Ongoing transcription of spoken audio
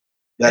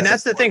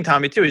That's the thing,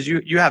 Tommy, too, is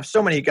you have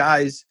so many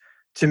guys.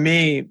 To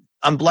me,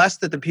 I'm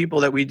blessed that the people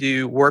that we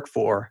do work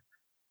for,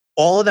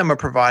 all of them are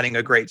providing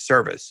a great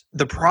service.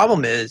 The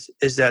problem is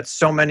that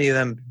so many of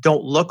them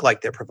don't look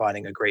like they're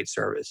providing a great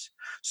service.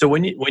 So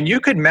when you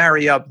could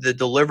marry up the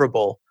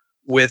deliverable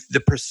with the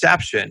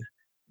perception,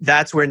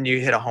 that's when you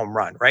hit a home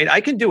run, right?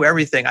 I can do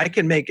everything. I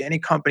can make any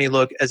company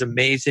look as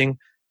amazing,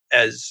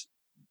 as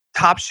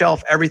top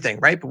shelf, everything,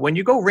 right? But when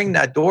you go ring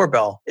that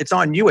doorbell, it's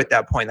on you at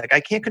that point. Like, I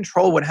can't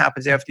control what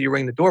happens after you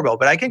ring the doorbell,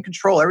 but I can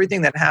control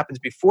everything that happens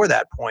before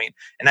that point,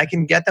 and I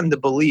can get them to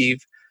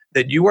believe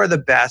that you are the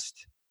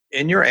best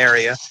in your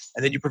area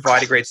and that you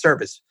provide a great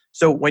service.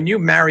 So when you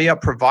marry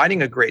up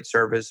providing a great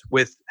service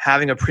with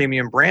having a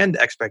premium brand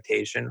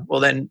expectation, well,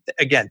 then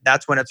again,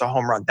 that's when it's a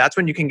home run. That's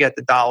when you can get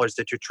the dollars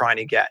that you're trying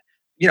to get.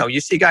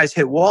 You see guys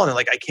hit wall and they're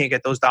like, I can't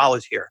get those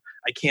dollars here.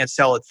 I can't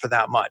sell it for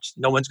that much.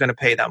 No one's going to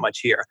pay that much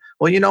here.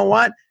 Well, you know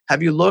what?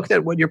 Have you looked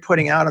at what you're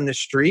putting out on the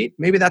street?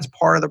 Maybe that's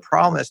part of the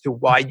problem as to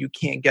why you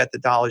can't get the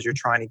dollars you're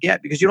trying to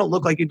get, because you don't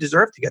look like you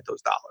deserve to get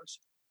those dollars.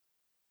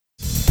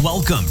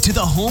 Welcome to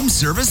the Home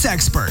Service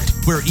Expert,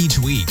 where each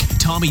week,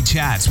 Tommy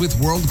chats with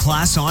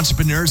world-class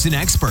entrepreneurs and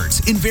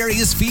experts in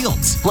various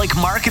fields like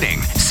marketing,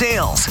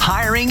 sales,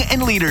 hiring,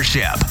 and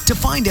leadership to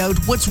find out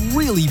what's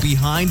really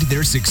behind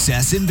their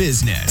success in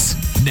business.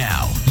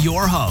 Now,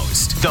 your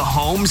host, the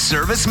Home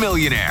Service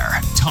Millionaire,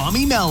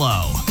 Tommy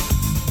Mello.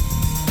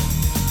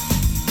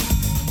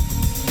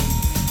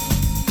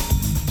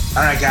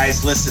 All right,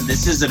 guys, listen,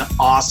 this is an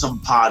awesome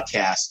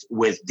podcast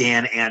with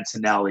Dan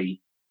Antonelli.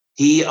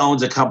 He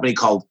owns a company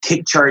called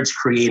KickCharge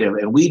Creative,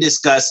 and we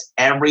discuss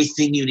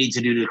everything you need to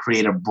do to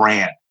create a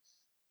brand,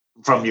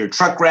 from your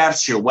truck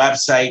wraps to your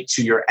website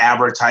to your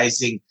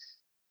advertising.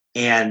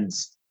 And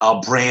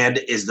a brand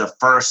is the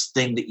first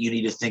thing that you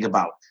need to think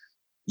about.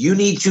 You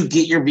need to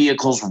get your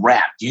vehicles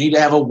wrapped. You need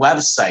to have a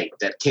website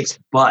that kicks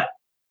butt,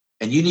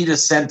 and you need to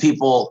send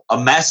people a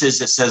message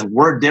that says,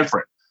 we're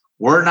different.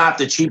 We're not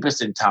the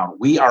cheapest in town.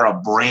 We are a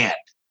brand.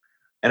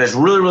 And it's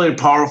really, really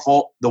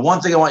powerful. The one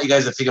thing I want you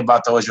guys to think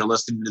about, though, as you're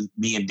listening to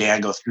me and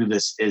Dan go through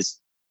this, is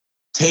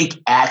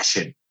take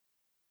action.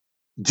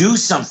 Do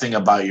something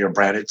about your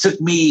brand. It took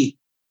me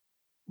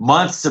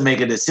months to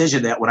make a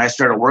decision that when I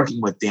started working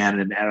with Dan,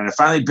 and I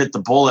finally bit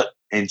the bullet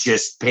and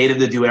just paid him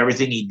to do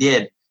everything he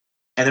did.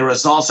 And the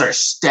results are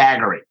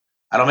staggering.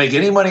 I don't make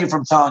any money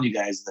from telling you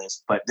guys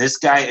this, but this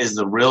guy is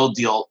the real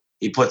deal.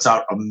 He puts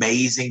out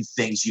amazing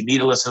things. You need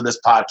to listen to this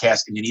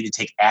podcast, and you need to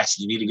take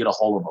action. You need to get a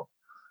hold of him.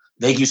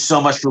 Thank you so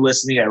much for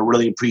listening. I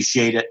really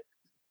appreciate it.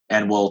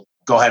 And we'll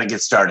go ahead and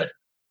get started.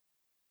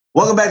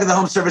 Welcome back to the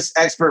Home Service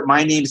Expert.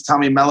 My name is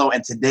Tommy Mello,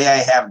 and today I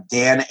have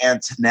Dan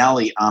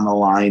Antonelli on the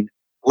line.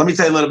 Let me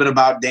tell you a little bit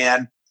about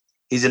Dan.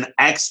 He's an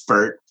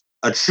expert,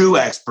 a true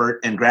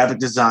expert in graphic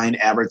design,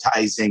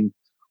 advertising,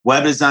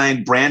 web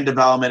design, brand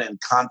development,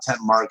 and content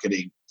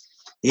marketing.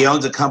 He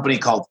owns a company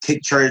called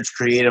KickCharge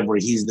Creative, where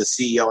he's the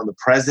CEO and the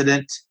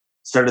president.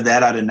 Started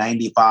that out in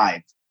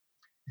 95.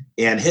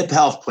 And Hip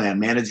Health Plan,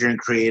 manager in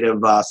creative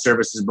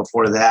services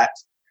before that.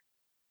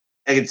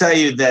 I can tell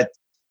you that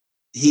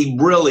he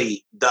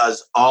really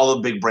does all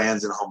the big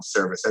brands in home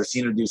service. I've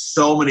seen him do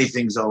so many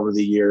things over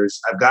the years.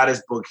 I've got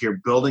his book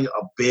here, Building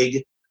a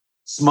Big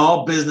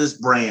Small Business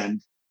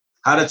Brand,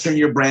 How to Turn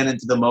Your Brand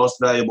into the Most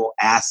Valuable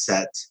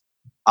Asset.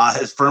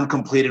 His firm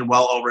completed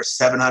well over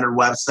 700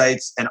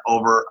 websites and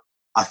over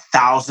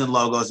 1,000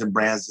 logos and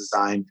brands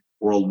designed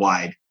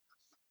worldwide.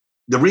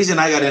 The reason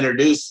I got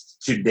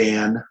introduced to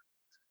Dan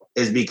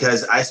is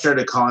because I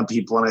started calling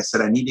people and I said,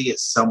 I need to get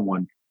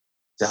someone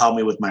to help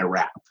me with my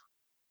rap.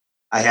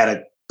 I had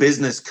a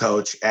business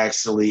coach,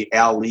 actually,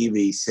 Al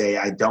Levy, say,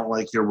 I don't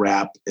like your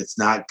rap. It's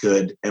not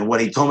good. And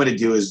what he told me to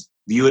do is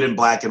view it in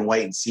black and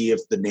white and see if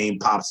the name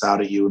pops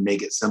out at you and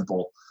make it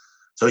simple.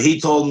 So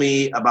he told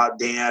me about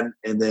Dan,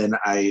 and then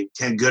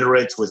Ken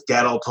Goodrich with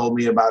Gettle told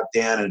me about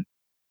Dan. And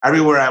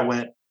everywhere I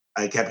went,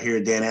 I kept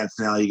hearing Dan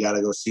Antonelli, you got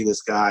to go see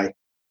this guy.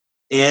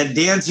 And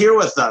Dan's here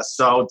with us.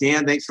 So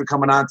Dan, thanks for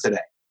coming on today.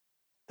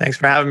 Thanks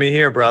for having me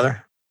here,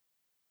 brother.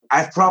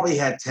 I've probably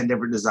had 10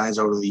 different designs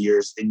over the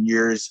years.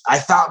 I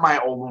thought my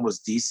old one was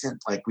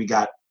decent. Like, we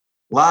got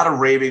a lot of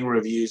raving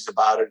reviews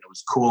about it. It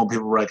was cool and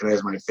people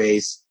recognized my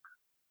face.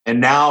 And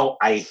now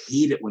I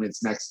hate it when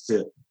it's next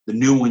to the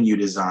new one you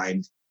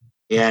designed.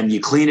 And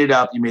you clean it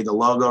up. You made the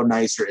logo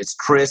nicer. It's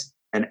crisp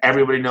and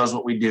everybody knows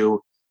what we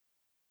do.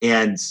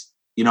 And,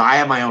 I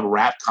have my own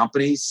wrap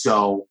company.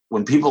 So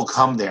when people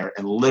come there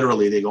and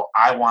literally they go,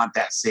 I want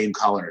that same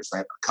colors,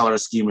 that color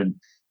scheme, and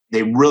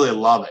they really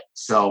love it.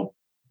 So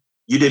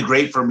you did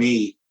great for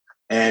me.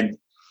 And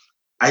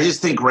I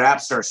just think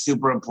wraps are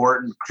super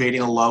important,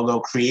 creating a logo,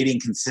 creating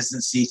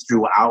consistency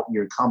throughout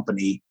your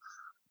company.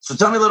 So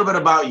tell me a little bit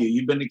about you.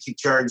 You've been to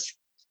KickCharge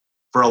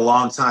for a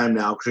long time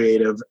now,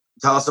 creative.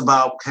 Tell us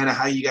about kind of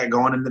how you got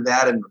going into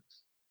that, and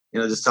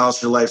just tell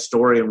us your life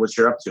story and what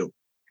you're up to.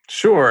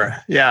 Sure.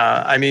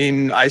 Yeah. I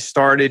mean, I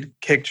started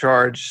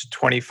KickCharge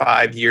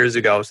 25 years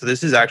ago. So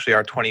this is actually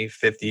our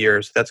 25th year.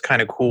 So that's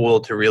kind of cool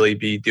to really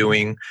be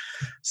doing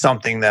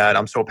something that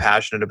I'm so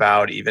passionate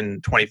about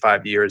even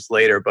 25 years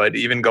later. But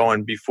even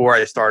going before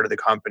I started the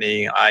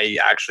company, I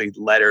actually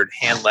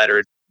hand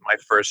lettered my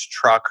first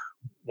truck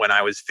when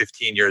I was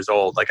 15 years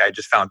old. Like, I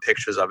just found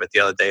pictures of it the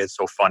other day. It's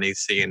so funny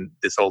seeing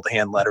this old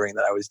hand lettering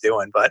that I was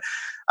doing. But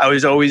I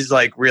was always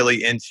like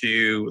really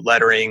into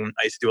lettering.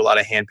 I used to do a lot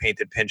of hand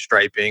painted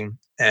pinstriping.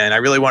 And I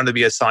really wanted to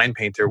be a sign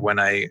painter when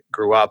I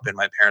grew up. And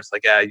my parents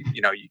like, yeah,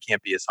 you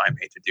can't be a sign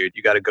painter, dude.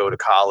 You got to go to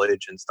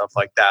college and stuff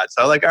like that.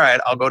 So I was like, all right,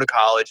 I'll go to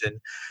college. And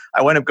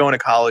I went up going to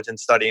college and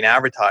studying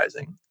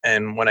advertising.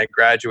 And when I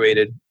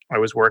graduated, I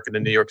was working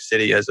in New York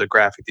City as a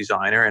graphic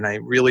designer, and I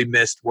really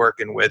missed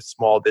working with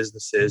small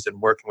businesses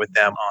and working with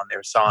them on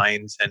their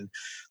signs and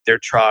their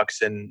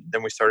trucks. And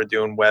then we started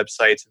doing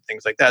websites and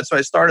things like that. So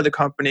I started the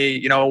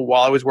company,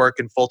 while I was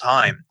working full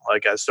time,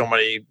 like as so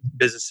many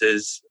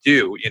businesses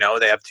do.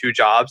 They have two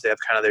jobs. They have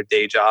kind of their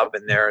day job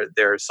and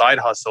their side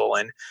hustle.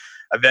 And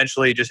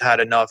eventually just had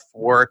enough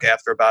work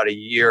after about a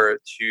year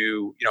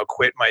to,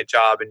 quit my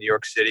job in New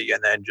York City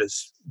and then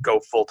just go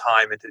full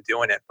time into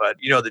doing it. But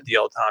the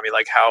deal, Tommy,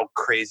 like how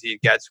crazy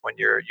it gets when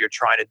you're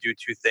trying to do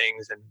two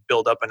things and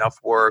build up enough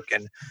work.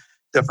 And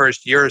the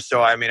first year or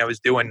so, I mean, I was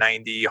doing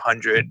 90,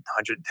 100,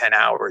 110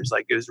 hours.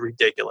 Like, it was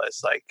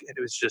ridiculous. Like, it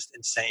was just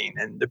insane.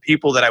 And the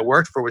people that I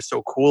worked for was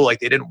so cool. Like,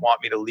 they didn't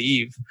want me to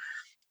leave.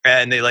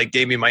 And they like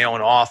gave me my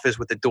own office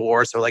with the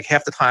door. So like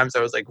half the times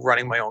I was like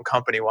running my own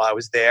company while I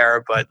was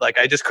there, but like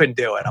I just couldn't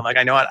do it. I'm like,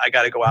 I know what, I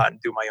got to go out and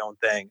do my own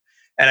thing.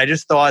 And I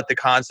just thought the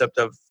concept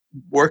of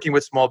working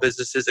with small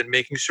businesses and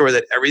making sure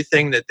that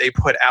everything that they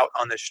put out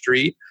on the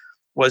street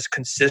was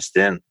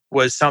consistent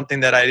was something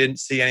that I didn't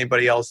see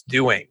anybody else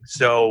doing.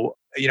 So,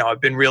 I've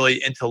been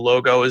really into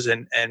logos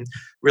and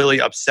really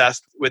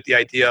obsessed with the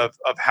idea of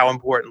how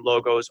important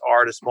logos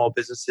are to small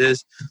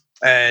businesses.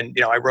 And,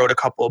 I wrote a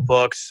couple of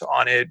books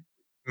on it.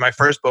 My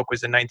first book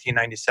was in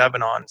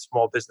 1997 on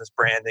small business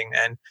branding.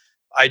 And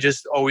I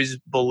just always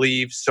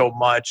believe so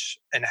much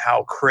in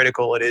how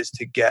critical it is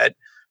to get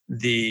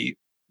the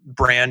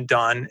brand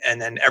done.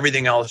 And then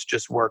everything else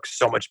just works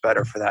so much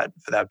better for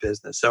that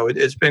business. So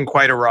it's been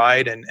quite a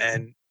ride,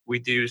 and we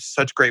do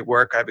such great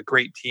work. I have a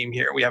great team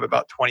here. We have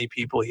about 20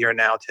 people here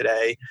now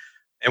today,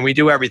 and we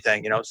do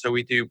everything, so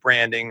we do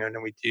branding, and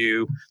then we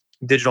do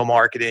digital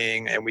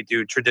marketing, and we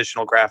do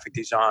traditional graphic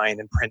design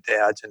and print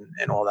ads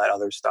and all that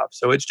other stuff.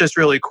 So it's just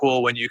really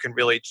cool when you can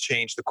really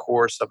change the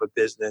course of a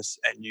business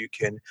and you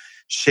can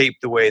shape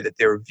the way that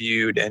they're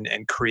viewed and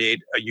create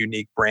a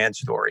unique brand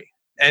story.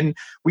 And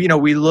we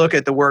look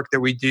at the work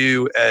that we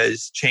do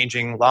as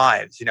changing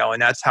lives,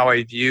 and that's how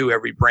I view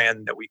every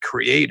brand that we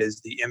create, is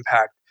the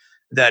impact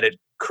that it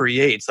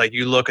creates. Like,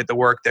 you look at the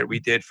work that we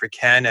did for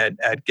Ken at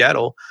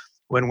Gettle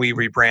when we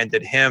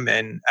rebranded him.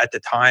 And at the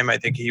time, I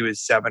think he was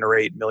 $7 or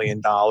 $8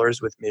 million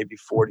with maybe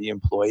 40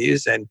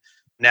 employees. And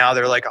now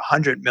they're like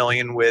 100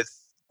 million with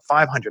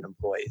 500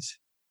 employees.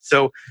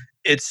 So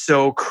it's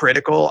so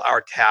critical,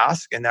 our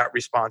task and that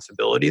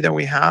responsibility that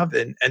we have.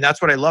 And that's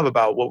what I love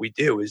about what we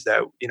do, is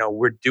that,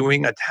 we're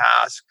doing a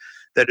task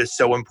that is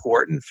so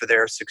important for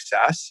their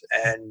success.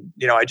 And,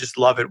 I just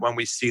love it when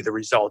we see the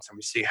results and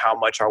we see how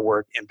much our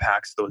work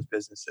impacts those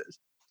businesses.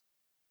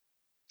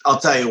 I'll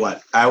tell you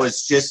what, I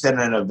was just at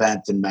an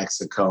event in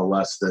Mexico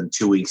less than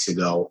 2 weeks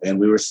ago, and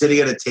we were sitting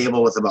at a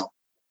table with about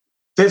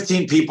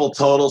 15 people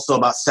total, so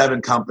about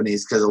 7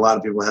 companies, because a lot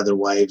of people had their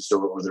wives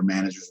or their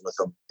managers with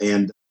them.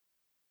 And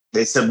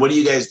they said, what do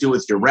you guys do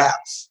with your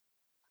wraps?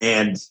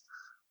 And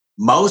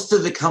most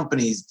of the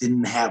companies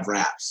didn't have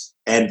wraps.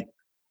 And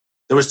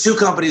there was 2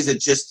 companies that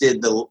just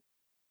did the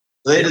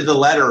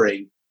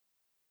lettering.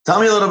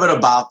 Tell me a little bit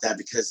about that,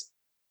 because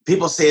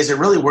people say, is it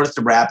really worth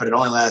the wrap? And it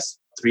only lasts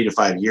 3 to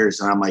 5 years.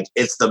 And I'm like,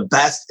 it's the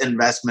best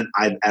investment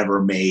I've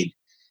ever made.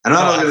 And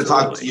I'm not going to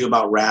talk to you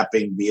about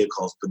wrapping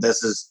vehicles, but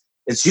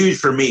it's huge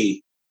for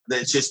me.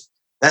 That's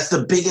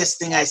the biggest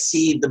thing I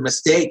see. The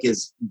mistake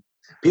is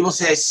people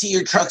say, I see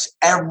your trucks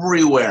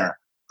everywhere.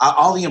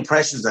 All the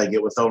impressions I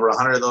get with over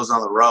 100 of those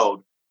on the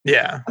road.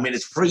 Yeah. I mean,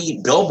 it's free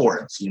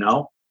billboards,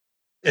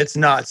 It's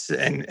nuts.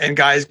 And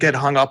guys get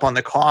hung up on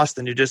the cost,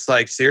 and you're just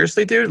like,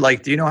 seriously, dude?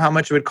 Like, do you know how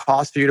much it would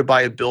cost for you to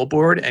buy a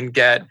billboard and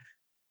get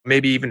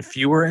maybe even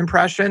fewer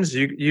impressions?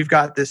 You've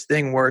got this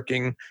thing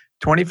working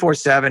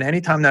 24/7.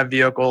 Anytime that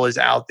vehicle is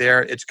out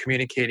there, it's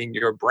communicating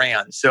your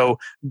brand. So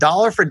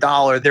dollar for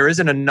dollar, there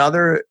isn't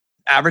another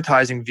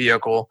advertising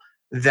vehicle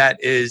that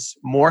is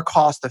more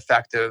cost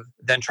effective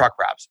than truck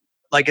wraps.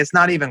 Like, it's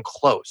not even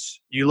close.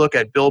 You look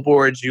at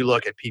billboards, you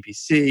look at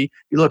PPC,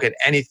 you look at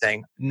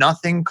anything,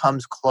 nothing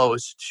comes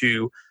close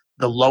to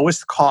the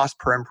lowest cost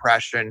per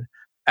impression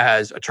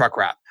as a truck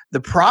wrap. The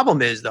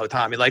problem is, though,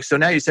 Tommy, like, so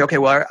now you say, okay,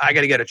 well, I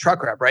got to get a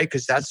truck wrap, right?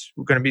 Because that's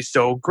going to be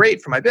so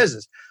great for my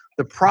business.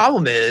 The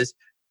problem is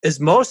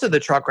most of the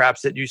truck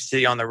wraps that you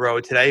see on the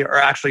road today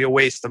are actually a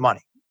waste of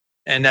money.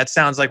 And that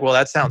sounds like, well,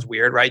 that sounds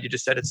weird, right? You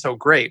just said it's so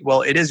great.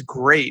 Well, it is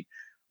great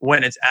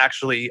when it's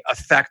actually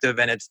effective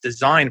and it's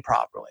designed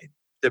properly.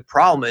 the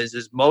problem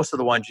is most of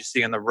the ones you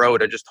see on the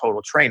road are just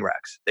total train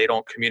wrecks. They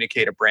don't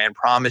communicate a brand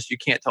promise. You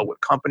can't tell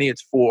what company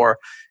it's for.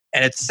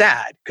 And it's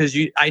sad because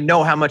I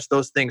know how much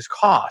those things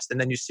cost.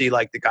 And then you see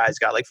like the guy's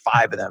got like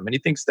 5 of them and he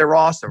thinks they're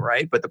awesome,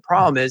 right? But the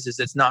problem is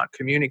it's not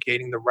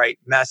communicating the right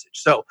message.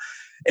 So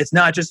it's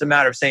not just a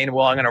matter of saying,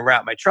 well, I'm going to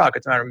wrap my truck.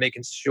 It's a matter of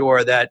making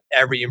sure that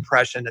every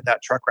impression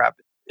that truck wrap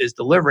is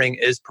delivering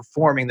is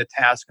performing the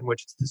task in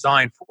which it's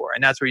designed for.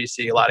 And that's where you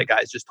see a lot of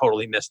guys just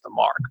totally miss the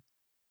mark.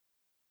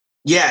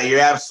 Yeah, you're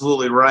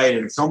absolutely right.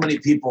 And so many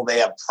people, they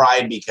have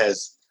pride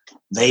because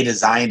they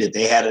designed it.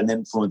 They had an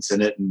influence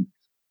in it. And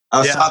I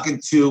was talking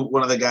to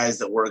one of the guys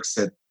that works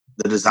at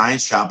the design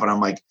shop, and I'm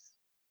like,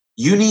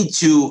 you need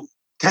to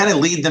kind of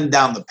lead them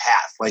down the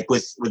path. Like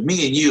with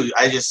me and you,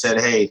 I just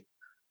said, hey,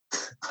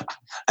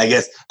 I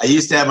guess I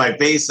used to have my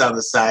face on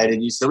the side,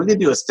 and you said, we could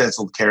do a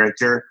stenciled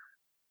character.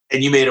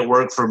 And you made it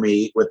work for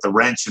me with the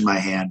wrench in my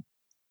hand.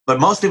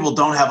 But most people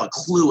don't have a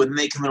clue, and then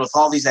they come in with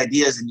all these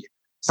ideas, and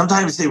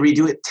sometimes they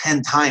redo it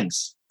 10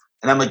 times.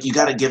 And I'm like, you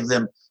got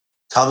to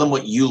tell them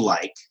what you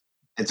like,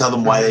 and tell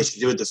them why they should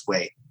do it this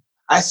way.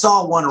 I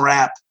saw one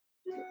wrap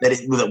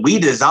that we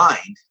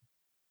designed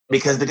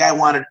because the guy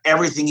wanted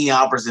everything he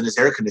offers in his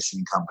air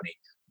conditioning company,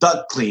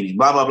 duct cleaning,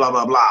 blah, blah, blah,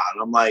 blah, blah.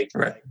 And I'm like,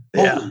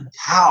 holy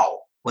cow.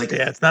 Like,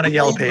 it's not a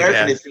yellow page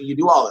ad. You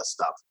do all this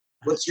stuff.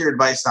 What's your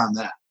advice on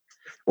that?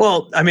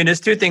 Well, I mean,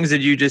 there's 2 things that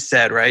you just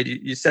said, right?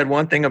 You said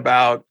one thing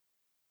about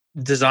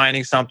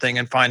designing something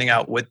and finding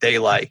out what they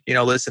like.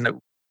 Listen,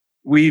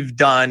 we've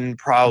done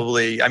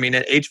probably, at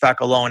HVAC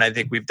alone, I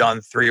think we've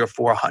done 300 or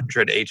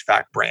 400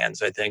 HVAC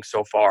brands, I think,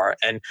 so far.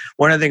 And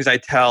one of the things I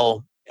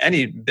tell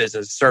any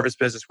business, service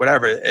business,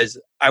 whatever, is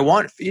I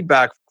want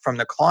feedback from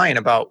the client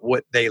about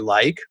what they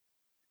like,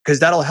 because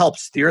that'll help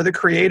steer the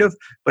creative.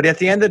 But at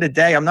the end of the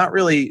day, I'm not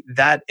really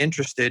that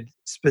interested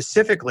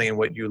specifically in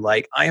what you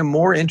like. I am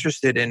more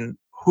interested in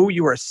who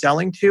you are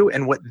selling to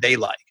and what they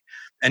like.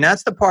 And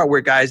that's the part where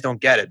guys don't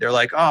get it. They're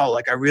like, oh,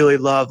 like I really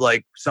love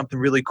like something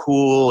really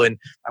cool, and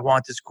I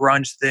want this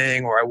grunge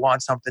thing, or I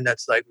want something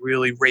that's like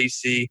really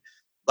racy,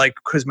 like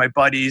because my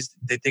buddies,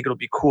 they think it'll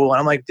be cool. And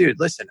I'm like, dude,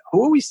 listen,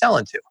 who are we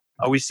selling to?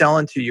 Are we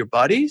selling to your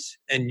buddies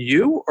and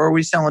you, or are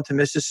we selling to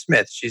Mrs.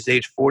 Smith? She's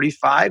age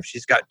 45.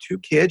 She's got 2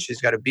 kids. She's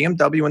got a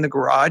BMW in the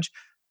garage.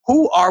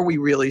 Who are we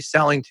really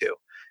selling to?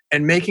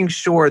 And making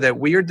sure that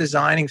we are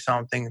designing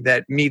something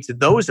that meets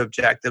those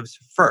objectives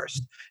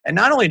first. And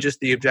not only just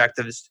the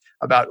objectives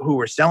about who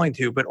we're selling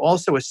to, but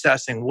also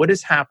assessing what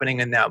is happening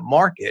in that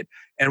market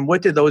and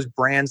what do those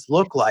brands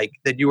look like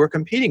that you are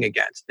competing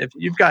against. If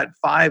you've got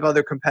 5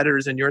 other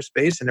competitors in your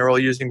space and they're all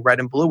using red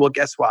and blue, well,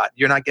 guess what?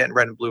 You're not getting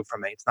red and blue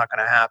from me. It's not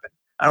going to happen.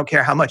 I don't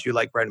care how much you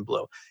like red and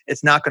blue.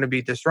 It's not going to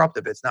be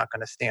disruptive. It's not going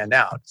to stand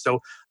out. So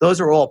those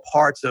are all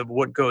parts of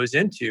what goes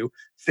into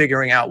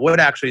figuring out what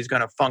actually is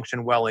going to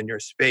function well in your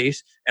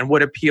space and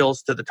what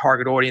appeals to the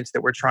target audience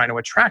that we're trying to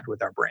attract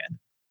with our brand.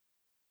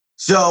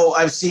 So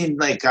I've seen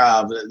like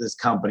this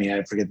company,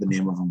 I forget the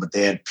name of them, but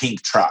they had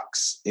pink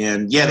trucks.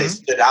 And they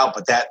stood out.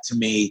 But that to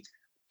me,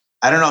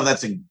 I don't know if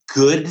that's a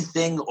good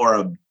thing or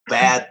a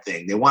bad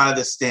thing. They wanted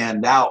to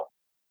stand out.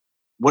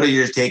 What are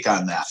your take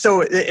on that?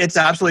 So it's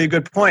absolutely a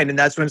good point. And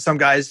that's when some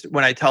guys,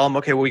 when I tell them,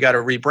 okay, well, we got to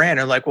rebrand,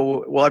 they're like,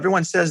 well,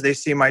 everyone says they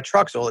see my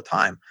trucks all the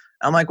time.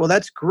 I'm like, well,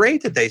 that's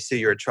great that they see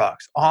your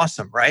trucks.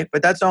 Awesome, right?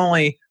 But that's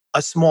only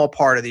a small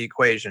part of the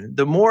equation.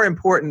 The more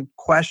important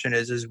question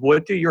is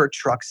what do your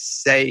trucks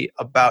say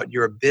about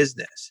your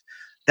business?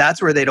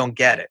 That's where they don't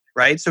get it,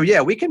 right? So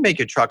yeah, we can make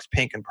your trucks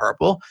pink and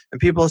purple, and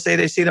people say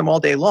they see them all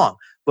day long.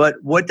 But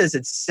what does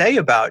it say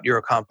about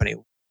your company?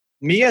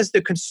 Me as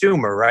the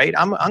consumer, right?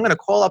 I'm going to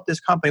call up this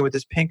company with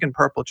this pink and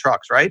purple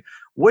trucks, right?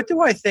 What do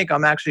I think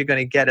I'm actually going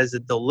to get as a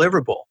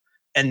deliverable?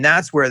 And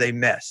that's where they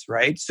miss,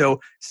 right?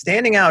 So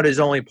standing out is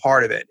only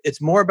part of it.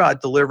 It's more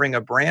about delivering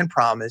a brand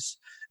promise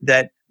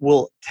that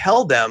will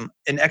tell them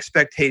an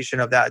expectation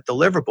of that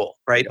deliverable,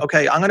 right?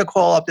 Okay, I'm going to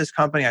call up this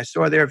company. I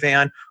saw their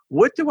van.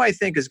 What do I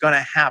think is going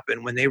to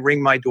happen when they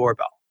ring my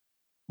doorbell?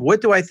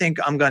 What do I think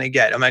I'm going to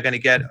get? Am I going to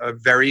get a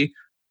very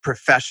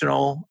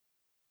professional,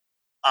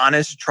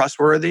 honest,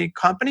 trustworthy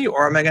company,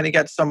 or am I going to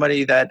get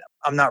somebody that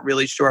I'm not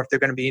really sure if they're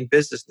going to be in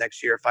business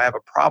next year if I have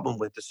a problem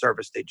with the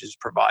service they just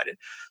provided?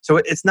 So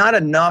it's not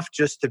enough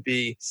just to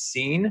be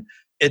seen.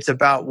 It's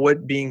about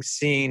what being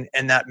seen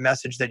and that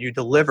message that you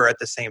deliver at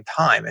the same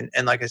time.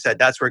 And like I said,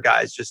 that's where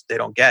guys just, they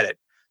don't get it.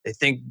 They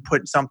think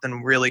putting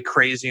something really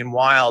crazy and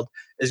wild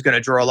is going to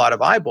draw a lot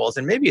of eyeballs.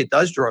 And maybe it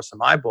does draw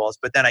some eyeballs,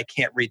 but then I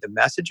can't read the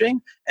messaging.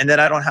 And then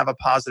I don't have a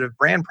positive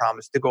brand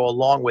promise to go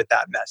along with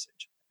that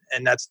message.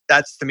 And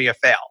that's to me a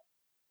fail.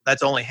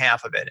 That's only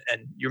half of it.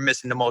 And you're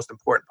missing the most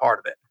important part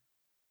of it.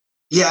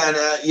 Yeah.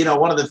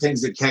 And, one of the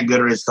things that Ken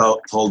Goodrich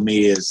told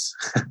me is,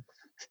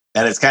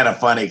 and it's kind of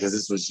funny because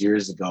this was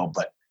years ago,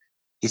 but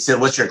he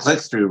said, what's your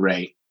click-through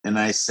rate? And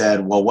I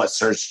said, well, what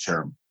search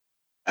term?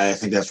 I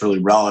think that's really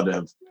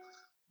relative.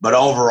 But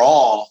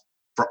overall,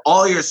 for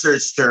all your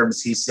search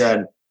terms, he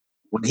said,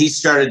 when he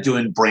started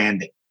doing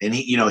branding, and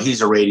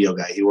he's a radio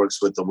guy. He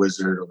works with the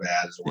Wizard of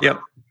Ads.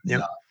 Yep.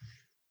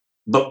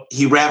 but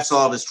he wraps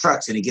all of his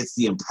trucks and he gets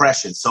the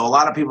impression. So a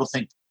lot of people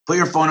think, put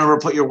your phone number,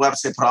 put your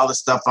website, put all this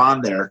stuff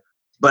on there.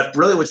 But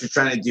really what you're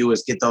trying to do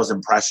is get those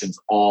impressions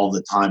all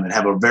the time and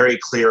have a very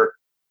clear,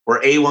 we're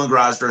A1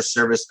 garage door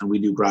service and we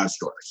do garage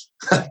doors.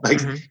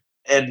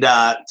 And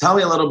tell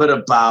me a little bit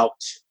about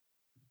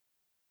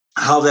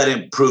how that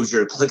improves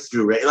your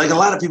click-through rate. Like a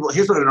lot of people,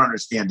 here's what I don't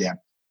understand, Dan,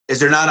 is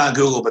they're not on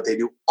Google, but they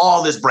do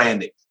all this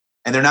branding.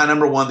 And they're not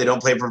number one, they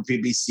don't pay for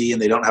PPC,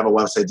 and they don't have a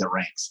website that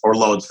ranks or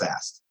loads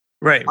fast.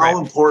 Right. How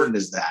important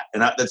is that?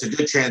 And that's a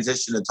good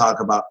transition to talk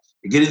about.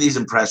 You're getting these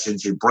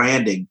impressions, you're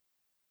branding,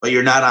 but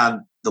you're not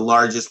on the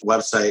largest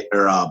website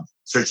or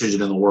search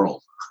engine in the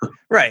world.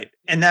 Right.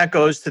 And that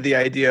goes to the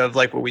idea of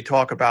like what we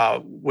talk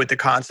about with the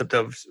concept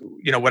of,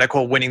 what I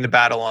call winning the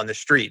battle on the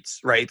streets,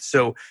 right?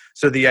 So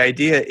the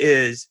idea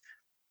is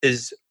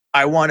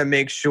I want to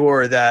make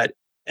sure that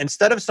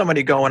instead of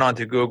somebody going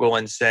onto Google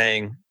and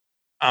saying,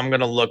 I'm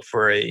going to look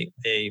for a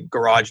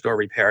garage door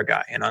repair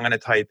guy, and I'm going to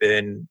type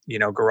in,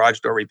 garage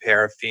door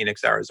repair,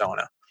 Phoenix,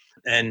 Arizona.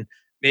 And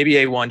maybe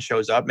A1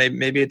 shows up,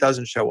 maybe it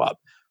doesn't show up.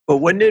 But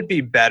wouldn't it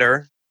be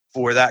better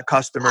for that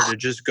customer to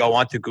just go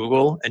onto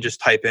Google and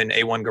just type in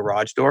A1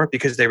 garage door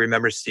because they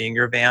remember seeing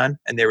your van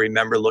and they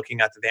remember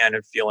looking at the van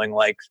and feeling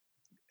like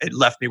it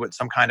left me with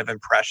some kind of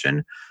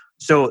impression?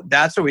 So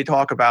that's what we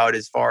talk about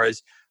as far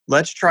as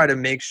let's try to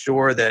make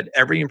sure that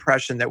every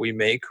impression that we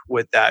make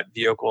with that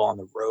vehicle on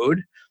the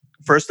road,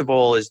 first of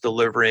all, is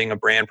delivering a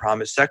brand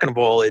promise. Second of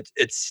all, it's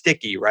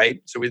sticky,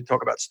 right? So we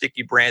talk about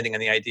sticky branding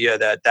and the idea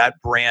that that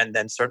brand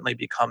then certainly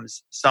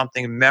becomes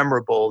something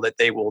memorable that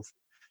they will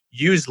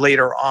use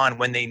later on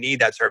when they need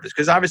that service.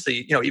 Because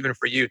obviously, even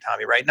for you,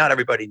 Tommy, right? Not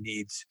everybody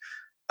needs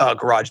a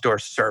garage door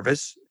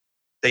service.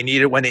 They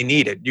need it when they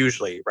need it,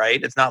 usually,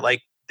 right? It's not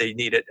like they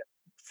need it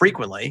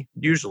frequently,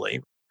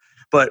 usually.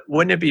 But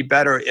wouldn't it be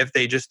better if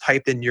they just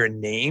typed in your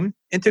name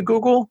into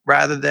Google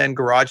rather than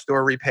garage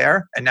door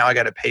repair? And now I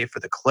got to pay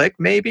for the click,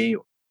 maybe.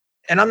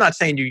 And I'm not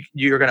saying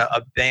you're going to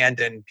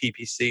abandon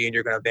PPC and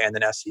you're going to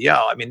abandon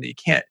SEO. I mean, you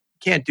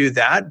can't do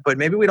that, but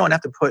maybe we don't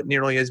have to put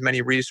nearly as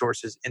many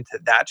resources into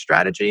that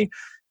strategy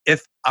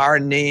if our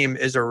name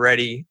is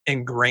already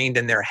ingrained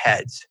in their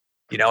heads.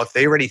 If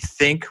they already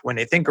think, when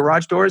they think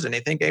garage doors and they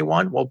think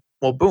A1,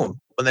 well, boom.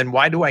 Well, then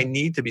why do I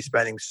need to be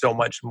spending so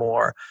much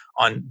more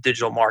on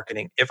digital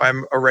marketing if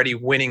I'm already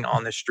winning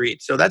on the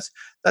street? So that's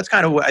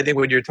kind of what I think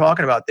what you're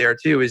talking about there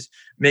too, is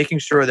making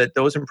sure that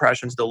those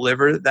impressions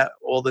deliver that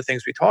all the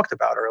things we talked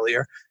about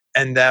earlier,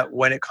 and that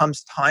when it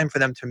comes time for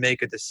them to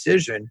make a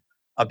decision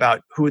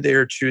about who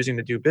they're choosing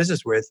to do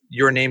business with,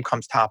 your name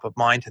comes top of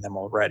mind to them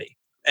already.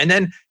 And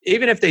then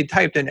even if they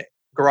typed in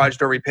garage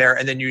door repair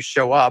and then you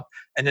show up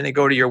and then they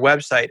go to your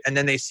website and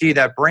then they see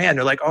that brand,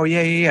 they're like, oh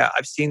yeah.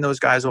 I've seen those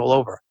guys all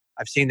over.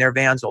 I've seen their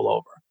vans all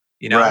over.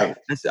 Right.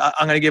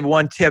 I'm going to give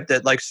one tip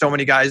that like so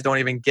many guys don't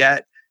even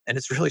get. And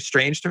it's really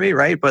strange to me,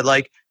 right? But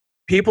like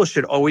people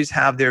should always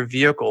have their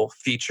vehicle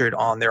featured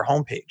on their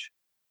homepage.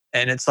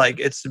 And it's like,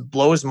 it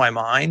blows my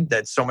mind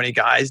that so many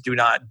guys do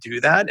not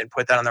do that and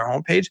put that on their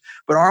homepage.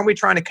 But aren't we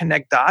trying to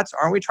connect dots?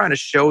 Aren't we trying to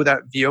show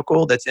that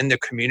vehicle that's in the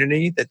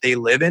community that they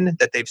live in,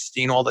 that they've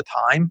seen all the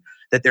time,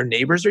 that their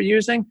neighbors are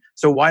using?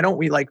 So why don't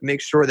we like make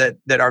sure that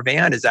our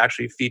van is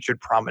actually featured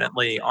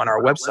prominently on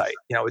our website?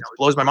 It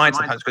blows my mind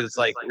sometimes because it's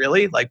like,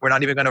 really? Like we're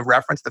not even going to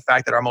reference the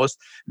fact that our most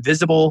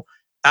visible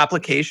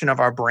application of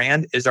our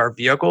brand is our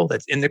vehicle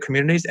that's in the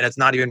communities, and it's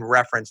not even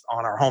referenced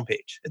on our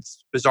homepage.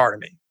 It's bizarre to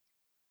me.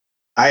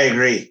 I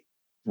agree.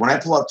 When I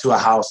pull up to a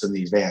house in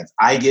these vans,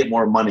 I get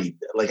more money.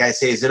 Like I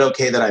say, is it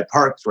okay that I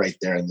parked right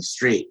there in the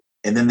street?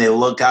 And then they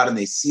look out and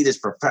they see this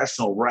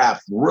professional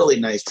wrapped,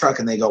 really nice truck,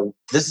 and they go,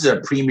 this is a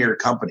premier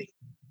company.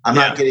 I'm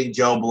not getting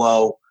Joe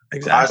Blow.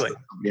 Exactly.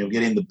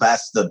 Getting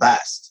the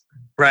best.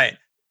 Right.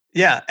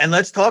 Yeah. And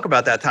let's talk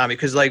about that, Tommy,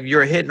 because like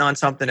you're hitting on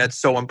something that's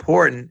so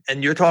important,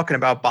 and you're talking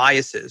about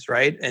biases,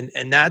 right?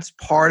 And that's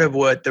part of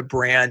what the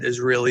brand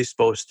is really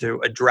supposed to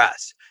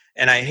address.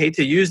 And I hate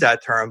to use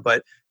that term,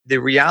 but the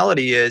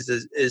reality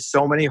is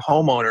so many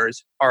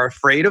homeowners are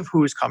afraid of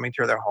who's coming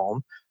to their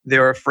home.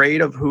 They're afraid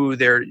of who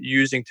they're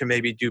using to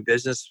maybe do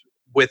business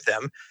with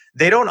them.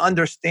 They don't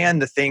understand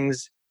the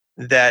things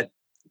that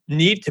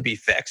need to be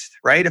fixed,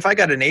 right? If I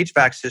got an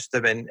HVAC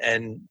system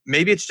and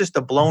maybe it's just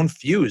a blown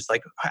fuse,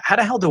 like how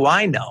the hell do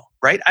I know,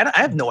 right? I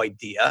have no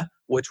idea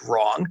what's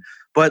wrong.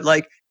 But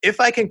like if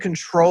I can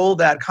control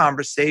that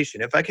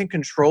conversation, if I can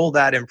control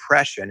that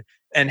impression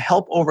and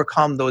help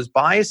overcome those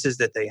biases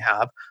that they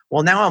have,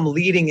 well, now I'm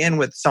leading in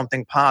with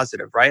something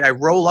positive, right? I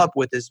roll up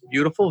with this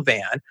beautiful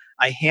van.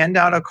 I hand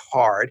out a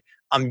card.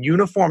 I'm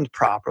uniformed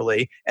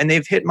properly, and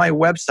they've hit my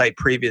website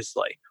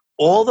previously.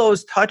 All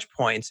those touch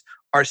points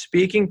are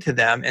speaking to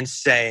them and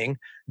saying,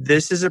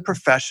 this is a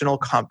professional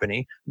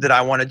company that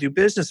I want to do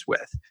business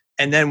with.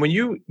 And then when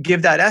you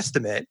give that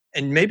estimate,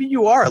 and maybe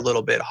you are a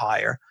little bit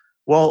higher,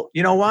 well,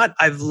 you know what?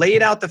 I've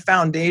laid out the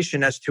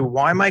foundation as to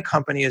why my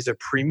company is a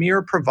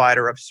premier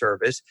provider of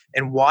service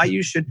and why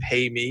you should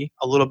pay me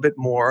a little bit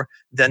more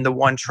than the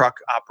one truck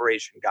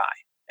operation guy.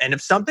 And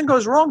if something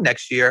goes wrong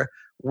next year,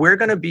 we're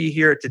going to be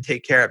here to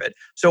take care of it.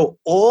 So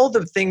all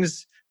the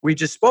things we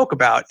just spoke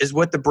about is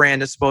what the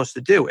brand is supposed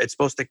to do. It's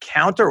supposed to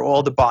counter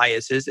all the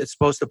biases. It's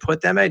supposed to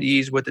put them at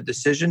ease with the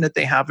decision that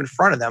they have in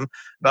front of them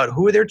about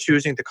who they're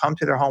choosing to come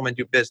to their home and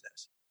do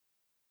business.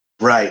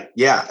 Right.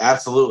 Yeah,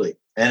 absolutely.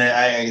 And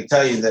I can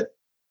tell you that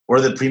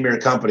we're the premier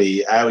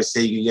company. I always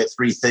say you can get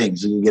three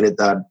things. You can get it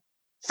done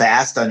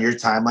fast on your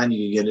timeline.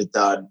 You can get it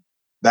done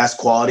best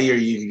quality, or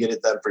you can get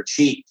it done for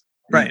cheap.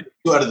 Right.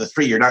 2 out of the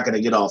 3, you're not going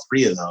to get all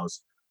 3 of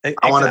those.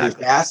 Exactly. I want to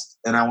be fast,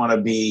 and I want to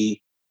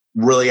be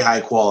really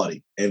high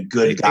quality and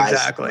good guys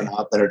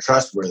out that are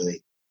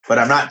trustworthy. But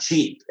I'm not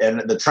cheap,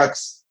 and the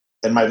trucks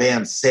and my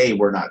vans say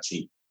we're not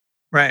cheap.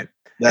 Right.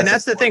 And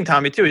that's the thing,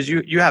 Tommy, too, is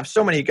you have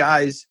so many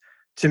guys.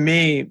 To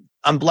me,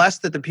 I'm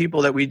blessed that the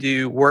people that we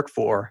do work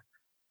for,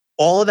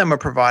 all of them are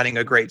providing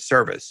a great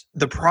service.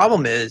 The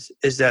problem is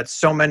that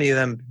so many of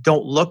them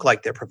don't look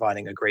like they're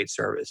providing a great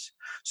service.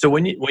 So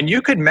when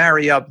you could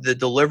marry up the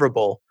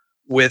deliverable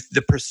with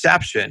the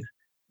perception,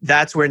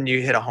 that's when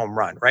you hit a home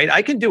run, right?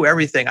 I can do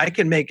everything. I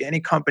can make any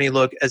company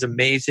look as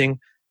amazing,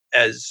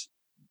 as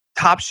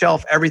top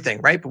shelf, everything,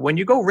 right? But when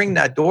you go ring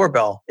that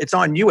doorbell, it's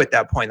on you at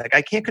that point. Like,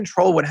 I can't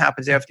control what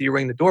happens after you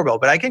ring the doorbell,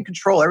 but I can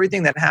control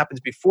everything that happens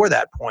before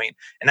that point,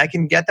 and I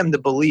can get them to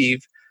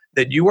believe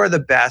that you are the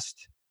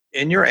best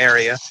in your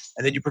area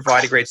and that you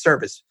provide a great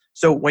service.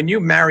 So when you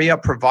marry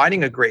up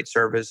providing a great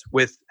service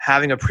with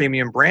having a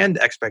premium brand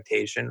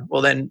expectation,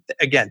 well, then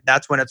again,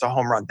 that's when it's a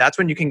home run. That's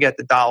when you can get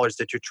the dollars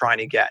that you're trying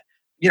to get.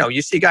 You know,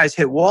 you see guys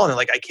hit wall and they're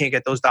like, I can't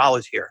get those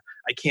dollars here.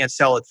 I can't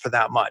sell it for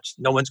that much.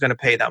 No one's going to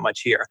pay that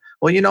much here.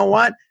 Well, you know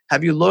what?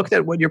 Have you looked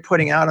at what you're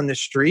putting out on the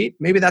street?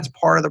 Maybe that's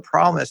part of the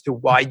problem as to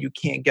why you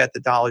can't get the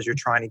dollars you're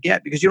trying to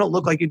get, because you don't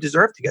look like you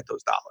deserve to get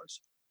those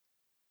dollars.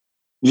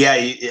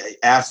 Yeah,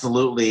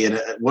 absolutely. And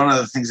one of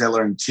the things I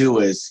learned too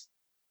is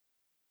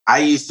I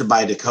used to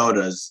buy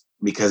Dakotas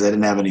because I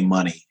didn't have any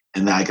money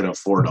and I could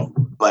afford them.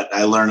 But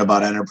I learned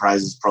about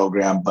Enterprises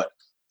program. But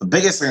the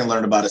biggest thing I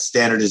learned about is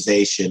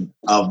standardization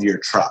of your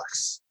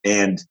trucks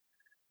and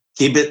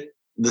keep it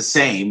the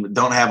same.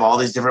 Don't have all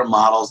these different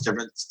models,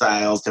 different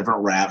styles,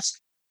 different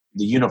wraps.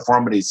 The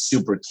uniformity is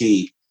super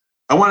key.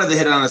 I wanted to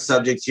hit on a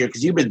subject here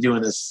because you've been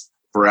doing this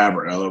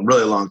forever, a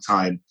really long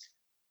time.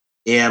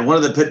 And one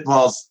of the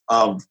pitfalls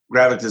of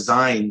graphic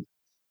design,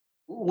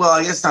 well,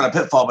 I guess it's not a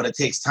pitfall, but it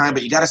takes time,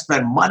 but you got to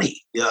spend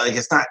money. You know, like,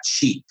 it's not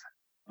cheap.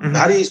 Mm-hmm.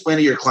 How do you explain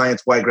to your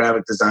clients why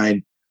graphic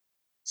design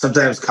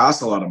sometimes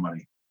costs a lot of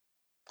money?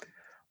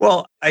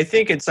 Well, I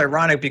think it's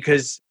ironic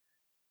because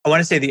I want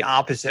to say the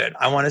opposite.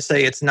 I want to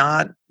say it's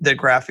not that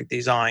graphic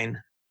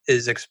design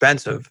is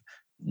expensive.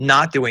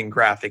 Not doing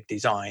graphic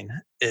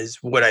design is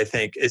what I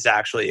think is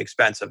actually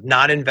expensive.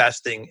 Not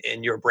investing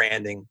in your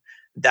branding,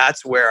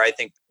 that's where I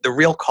think the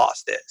real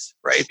cost is,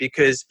 right?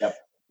 Because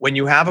when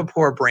you have a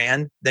poor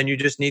brand, then you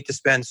just need to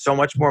spend so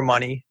much more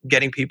money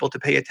getting people to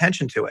pay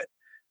attention to it.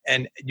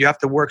 And you have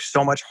to work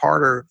so much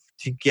harder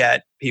to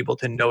get people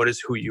to notice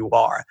who you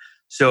are.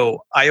 So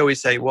I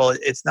always say, well,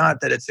 it's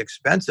not that it's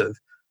expensive.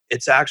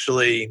 It's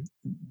actually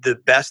the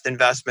best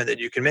investment that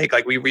you can make.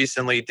 Like, we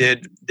recently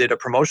did a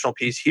promotional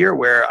piece here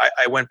where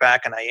I went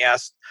back and I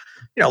asked,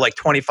 like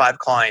 25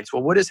 clients,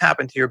 well, what has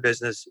happened to your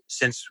business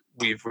since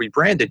we've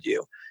rebranded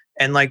you?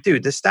 And like,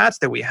 dude, the stats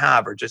that we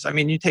have are just, I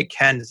mean, you take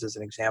Ken's as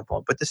an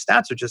example, but the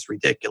stats are just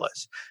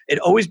ridiculous. It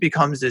always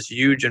becomes this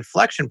huge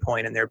inflection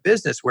point in their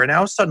business where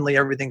now suddenly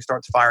everything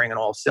starts firing on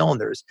all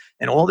cylinders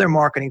and all their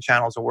marketing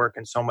channels are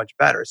working so much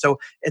better. So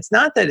it's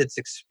not that it's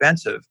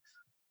expensive,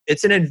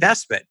 it's an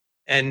investment.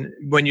 And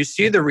when you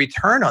see the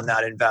return on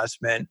that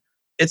investment,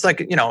 it's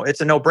like,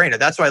 it's a no-brainer.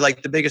 That's why,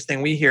 like, the biggest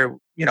thing we hear,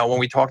 when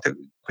we talk to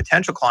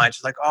potential clients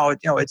is like, oh,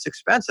 it's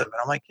expensive. And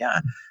I'm like,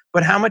 yeah,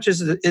 but how much is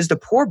the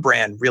poor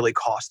brand really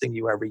costing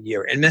you every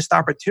year? And missed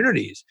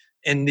opportunities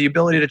and the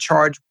ability to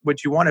charge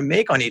what you want to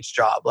make on each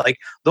job. Like,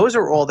 those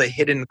are all the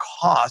hidden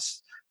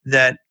costs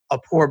that a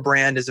poor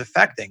brand is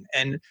affecting.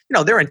 And,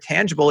 they're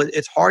intangible.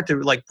 It's hard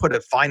to like put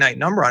a finite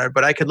number on it,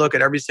 but I could look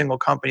at every single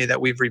company that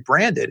we've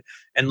rebranded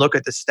and look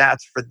at the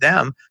stats for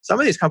them. Some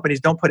of these companies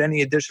don't put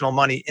any additional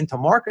money into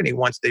marketing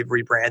once they've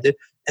rebranded,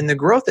 and the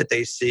growth that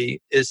they see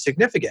is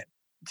significant.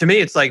 To me,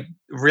 it's like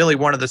really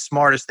one of the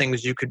smartest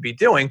things you could be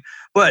doing.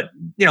 But,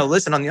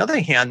 listen, on the other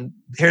hand,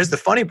 here's the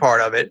funny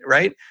part of it,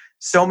 right?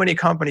 So many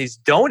companies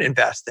don't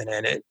invest in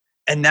it.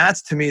 And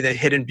that's, to me, the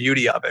hidden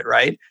beauty of it,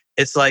 right?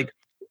 It's like,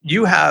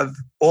 you have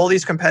all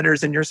these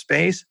competitors in your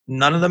space.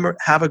 None of them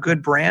have a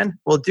good brand.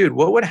 Well, dude,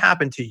 what would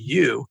happen to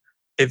you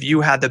if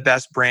you had the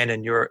best brand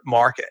in your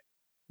market?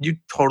 You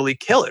totally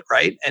kill it,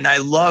 right? And I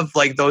love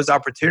like those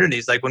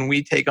opportunities. Like when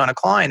we take on a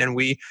client and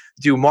we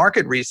do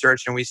market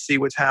research and we see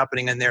what's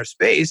happening in their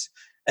space,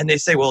 and they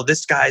say, well,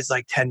 this guy's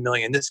like 10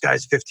 million, this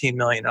guy's 15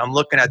 million. And I'm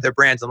looking at their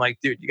brands. I'm like,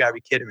 dude, you gotta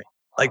be kidding me.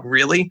 Like,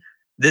 really?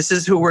 This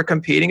is who we're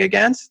competing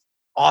against?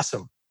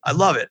 Awesome. I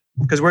love it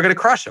because we're going to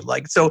crush them.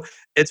 Like, so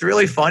it's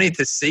really funny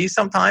to see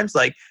sometimes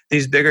like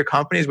these bigger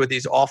companies with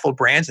these awful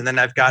brands. And then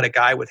I've got a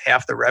guy with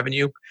half the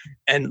revenue.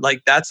 And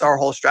like, that's our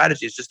whole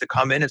strategy, is just to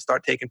come in and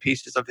start taking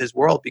pieces of his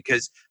world,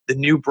 because the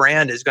new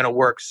brand is going to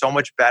work so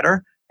much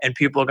better. and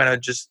people are going to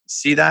just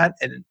see that.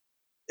 And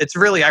it's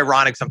really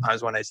ironic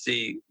sometimes when I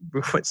see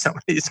what some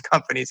of these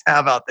companies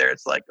have out there.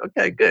 It's like,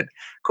 okay, good,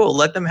 cool.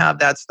 Let them have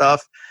that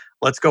stuff.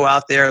 Let's go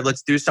out there.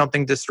 Let's do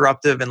something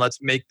disruptive and let's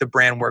make the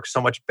brand work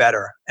so much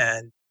better.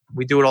 And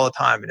we do it all the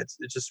time. And it's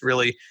just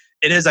really,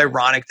 it is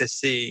ironic to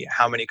see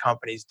how many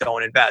companies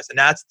don't invest. And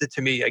that's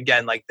to me,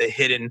 again, like the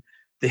hidden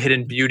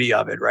beauty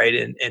of it, right?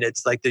 And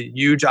it's like the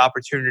huge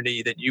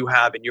opportunity that you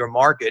have in your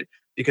market,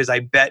 because I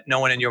bet no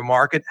one in your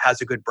market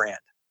has a good brand.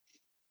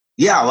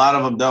 Yeah, a lot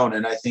of them don't.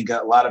 And I think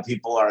a lot of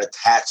people are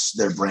attached to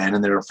their brand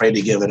and they're afraid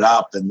to give it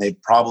up. And they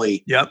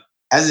probably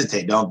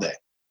hesitate, don't they?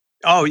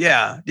 Oh,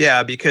 yeah.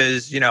 Yeah,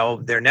 because,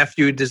 their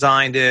nephew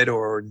designed it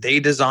or they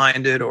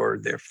designed it or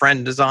their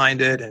friend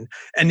designed it.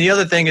 And the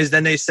other thing is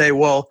then they say,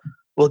 well,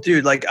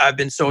 dude, like I've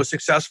been so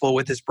successful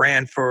with this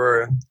brand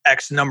for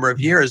X number of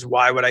years.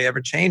 Why would I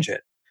ever change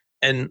it?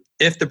 And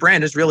if the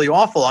brand is really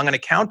awful, I'm going to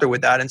counter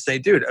with that and say,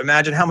 dude,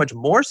 imagine how much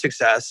more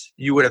success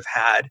you would have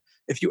had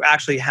if you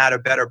actually had a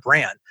better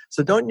brand.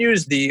 So don't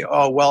use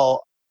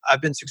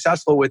I've been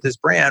successful with this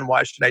brand.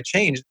 Why should I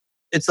change?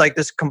 It's like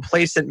this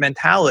complacent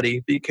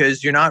mentality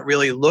because you're not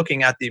really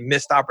looking at the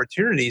missed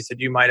opportunities that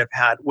you might have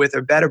had with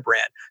a better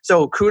brand.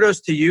 So kudos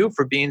to you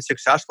for being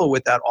successful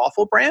with that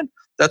awful brand.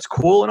 That's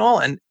cool and all.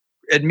 And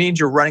it means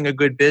you're running a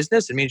good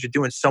business. It means you're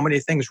doing so many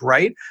things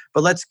right.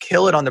 But let's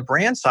kill it on the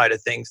brand side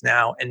of things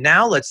now. And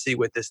now let's see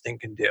what this thing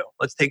can do.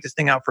 Let's take this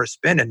thing out for a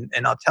spin.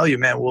 And I'll tell you,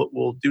 man,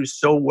 we'll do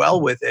so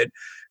well with it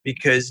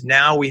because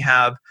now we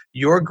have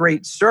your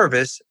great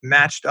service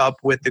matched up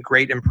with the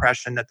great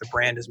impression that the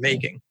brand is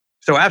making.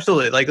 So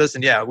absolutely. Like,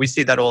 listen, yeah, we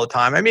see that all the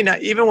time. I mean,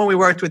 even when we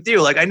worked with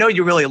you, like I know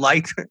you really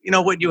liked,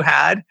 what you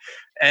had.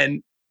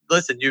 And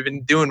listen, you've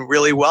been doing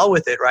really well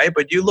with it, right?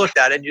 But you looked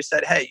at it and you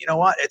said, hey, you know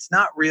what? It's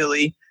not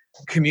really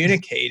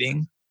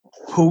communicating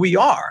who we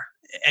are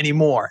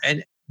anymore.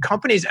 And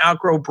companies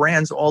outgrow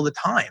brands all the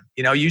time.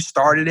 You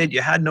started it,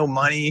 you had no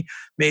money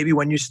maybe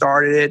when you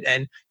started it,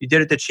 and you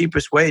did it the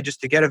cheapest way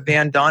just to get a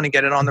van done and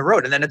get it on the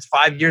road. And then it's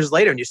 5 years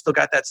later and you still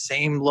got that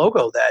same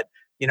logo that,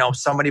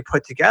 somebody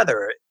put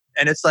together.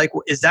 And it's like,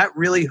 is that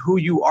really who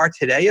you are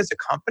today as a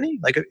company?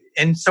 Like,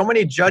 and so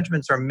many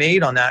judgments are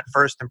made on that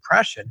first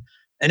impression.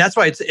 And that's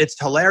why it's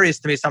hilarious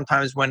to me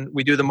sometimes when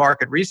we do the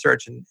market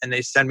research and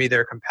they send me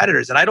their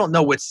competitors. And I don't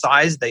know what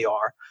size they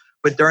are,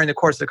 but during the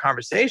course of the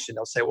conversation,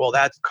 they'll say, well,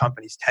 that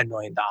company's $10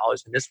 million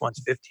and this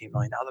one's $15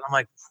 million. And I'm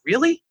like,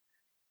 really?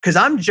 Because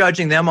I'm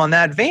judging them on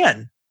that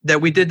van that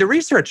we did the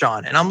research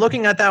on. And I'm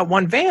looking at that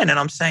one van and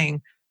I'm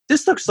saying,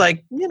 this looks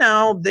like,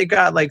 they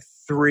got like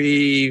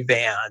 3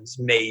 vans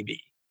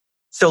maybe.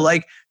 So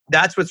like,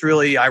 that's what's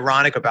really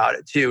ironic about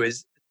it too,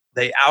 is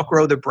they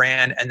outgrow the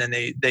brand and then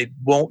they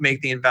won't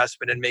make the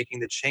investment in making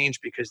the change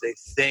because they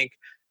think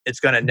it's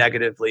going to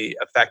negatively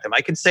affect them.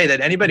 I can say that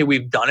anybody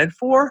we've done it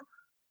for,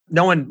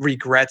 no one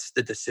regrets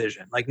the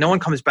decision. Like no one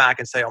comes back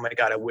and say, oh my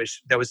God, I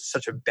wish that was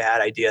such a bad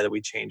idea that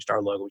we changed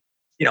our logo.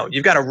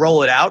 You've got to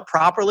roll it out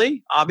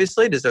properly.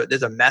 Obviously,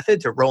 there's a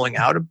method to rolling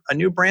out a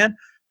new brand,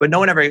 but no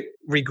one ever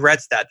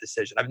regrets that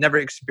decision. I've never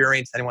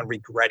experienced anyone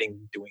regretting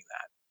doing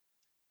that.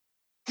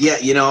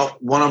 Yeah,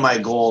 one of my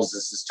goals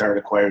is to start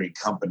acquiring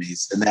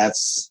companies. And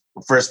that's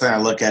the first thing I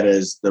look at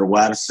is their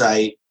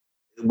website,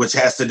 which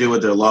has to do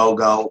with their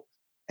logo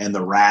and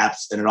the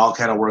wraps. And it all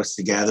kind of works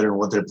together and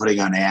what they're putting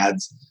on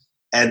ads.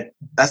 And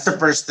that's the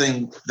first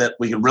thing that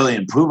we can really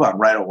improve on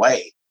right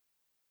away.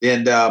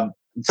 And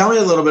tell me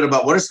a little bit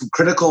about what are some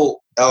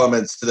critical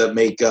elements that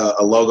make a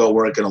logo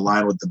work and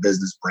align with the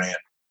business brand.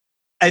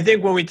 I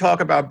think when we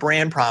talk about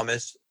brand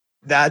promise,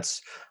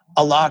 that's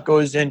a lot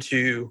goes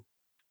into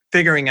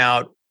figuring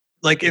out,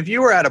 like if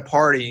you were at a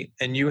party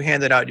and you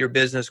handed out your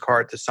business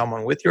card to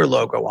someone with your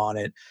logo on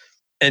it,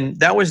 and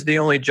that was the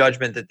only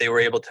judgment that they were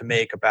able to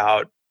make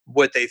about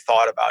what they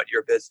thought about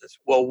your business.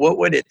 Well, what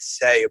would it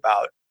say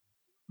about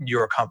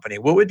your company?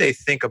 What would they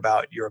think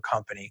about your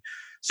company?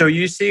 So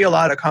you see a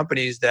lot of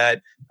companies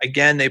that,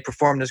 again, they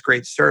perform this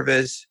great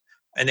service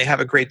and they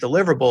have a great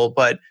deliverable,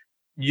 but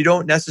you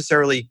don't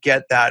necessarily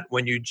get that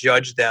when you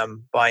judge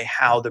them by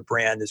how the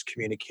brand is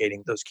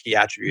communicating those key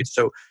attributes.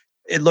 So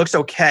it looks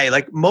okay.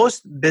 Like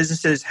most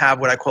businesses have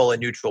what I call a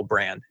neutral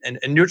brand. And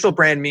a neutral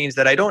brand means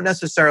that I don't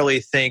necessarily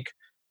think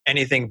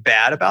anything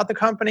bad about the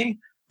company,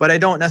 but I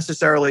don't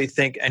necessarily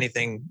think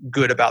anything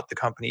good about the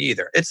company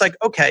either. It's like,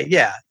 okay,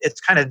 yeah,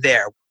 it's kind of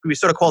there. We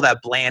sort of call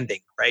that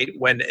blanding, right?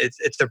 When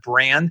it's a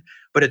brand,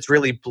 but it's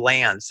really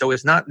bland. So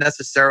it's not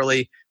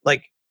necessarily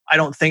like, I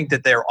don't think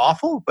that they're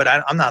awful, but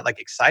I'm not like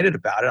excited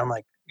about it. I'm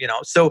like,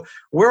 so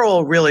we're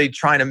all really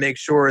trying to make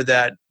sure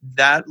that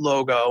that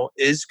logo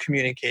is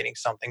communicating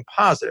something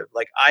positive.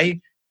 Like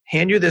I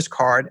hand you this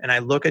card and I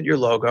look at your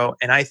logo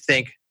and I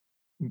think,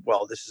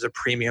 well, this is a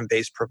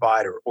premium-based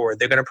provider, or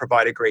they're going to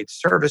provide a great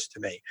service to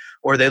me,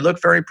 or they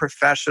look very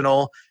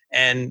professional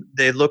and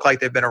they look like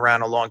they've been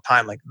around a long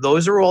time. Like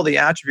those are all the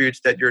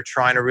attributes that you're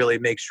trying to really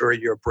make sure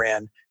your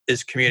brand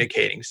is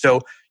communicating. So,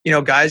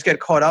 guys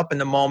get caught up in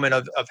the moment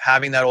of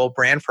having that old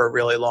brand for a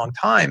really long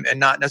time and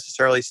not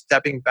necessarily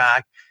stepping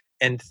back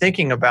and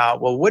thinking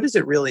about, well, what does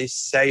it really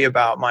say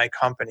about my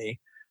company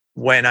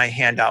when I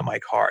hand out my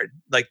card?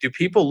 Like, do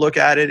people look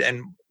at it,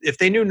 and if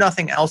they knew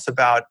nothing else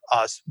about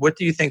us, what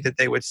do you think that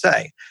they would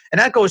say? And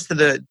that goes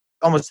to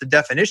almost the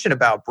definition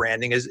about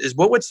branding is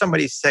what would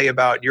somebody say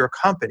about your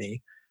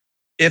company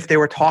if they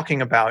were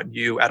talking about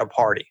you at a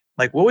party?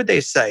 Like, what would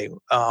they say?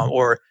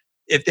 Or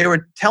if they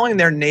were telling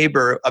their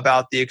neighbor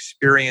about the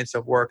experience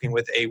of working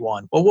with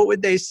A1, well, what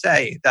would they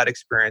say that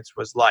experience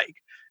was like?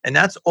 And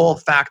that's all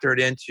factored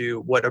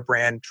into what a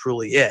brand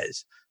truly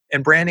is.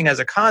 And branding as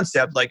a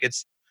concept, like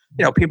it's,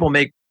 people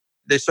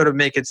they sort of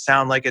make it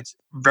sound like it's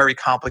very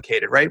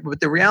complicated, right? But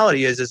the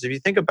reality is if you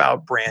think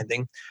about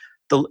branding,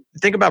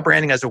 think about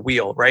branding as a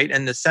wheel, right?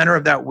 And the center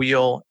of that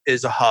wheel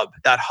is a hub.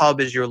 That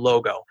hub is your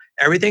logo.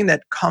 Everything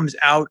that comes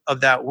out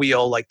of that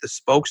wheel, like the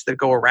spokes that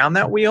go around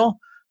that wheel,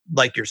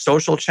 like your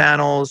social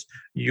channels,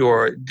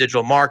 your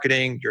digital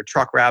marketing, your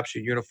truck wraps,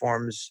 your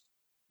uniforms,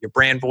 your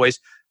brand voice,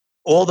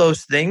 all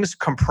those things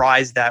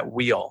comprise that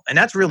wheel. And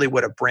that's really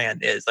what a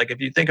brand is. Like,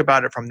 if you think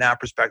about it from that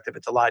perspective,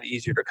 it's a lot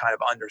easier to kind of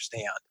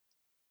understand.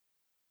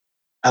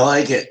 I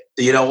like it.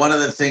 One of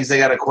the things I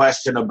got a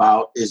question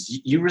about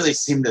is you really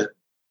seem to,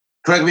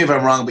 correct me if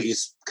I'm wrong, but you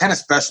kind of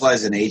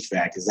specialize in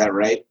HVAC. Is that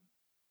right?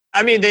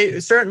 I mean,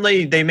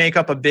 they make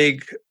up a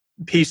big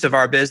piece of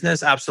our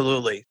business.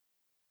 Absolutely.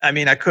 I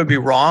mean, I could be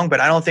wrong, but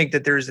I don't think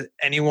that there's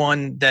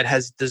anyone that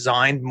has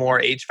designed more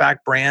HVAC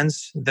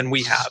brands than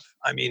we have.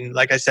 I mean,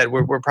 like I said,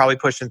 we're probably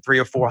pushing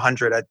 300 or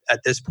 400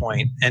 at this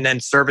point. And then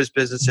service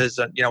businesses,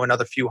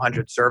 another few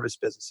hundred service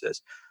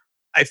businesses.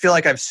 I feel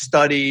like I've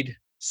studied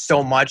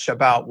so much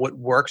about what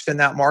works in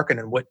that market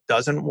and what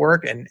doesn't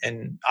work.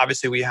 And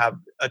obviously we have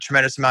a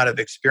tremendous amount of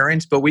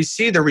experience, but we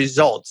see the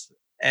results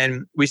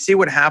and we see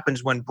what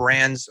happens when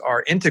brands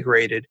are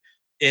integrated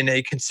in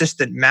a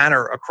consistent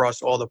manner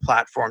across all the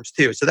platforms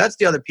too. So that's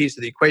the other piece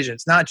of the equation.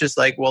 It's not just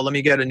like, well, let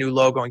me get a new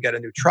logo and get a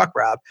new truck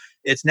wrap.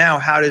 It's now,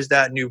 how does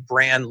that new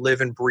brand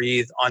live and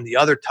breathe on the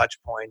other touch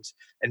points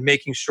and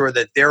making sure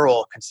that they're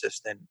all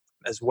consistent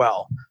as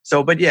well.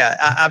 So, but yeah,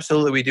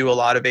 absolutely. We do a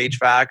lot of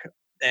HVAC,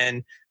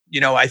 and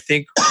I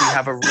think we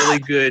have a really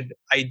good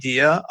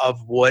idea of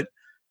what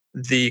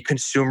the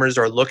consumers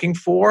are looking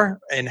for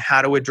and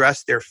how to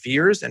address their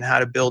fears and how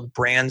to build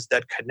brands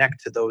that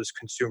connect to those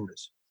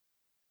consumers.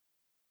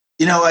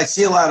 I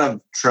see a lot of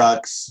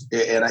trucks,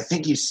 and I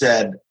think you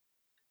said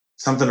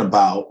something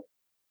about,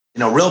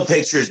 real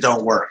pictures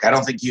don't work. I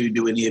don't think you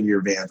do any of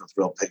your vans with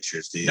real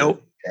pictures, do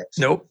you?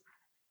 Nope.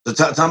 So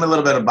tell me a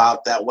little bit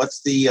about that.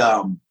 What's the...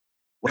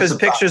 Because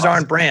pictures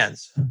aren't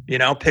brands.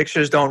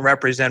 Pictures don't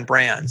represent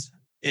brands.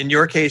 In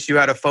your case, you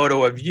had a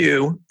photo of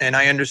you, and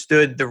I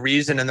understood the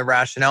reason and the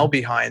rationale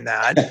behind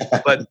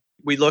that. But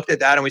we looked at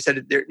that and we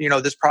said,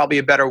 there's probably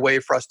a better way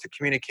for us to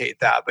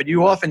communicate that. But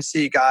you often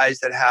see guys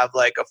that have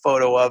like a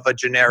photo of a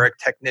generic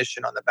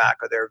technician on the back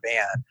of their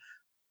van,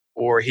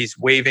 or he's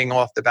waving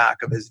off the back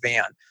of his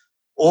van.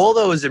 All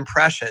those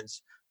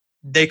impressions,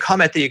 they come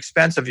at the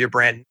expense of your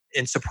brand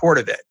in support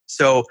of it.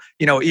 So,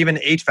 even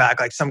HVAC,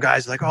 like some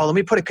guys are like, oh, let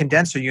me put a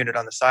condenser unit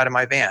on the side of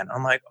my van.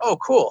 I'm like, oh,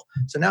 cool.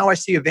 So now I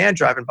see a van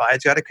driving by.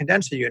 It's got a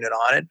condenser unit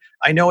on it.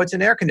 I know it's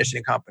an air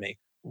conditioning company.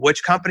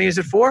 Which company is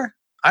it for?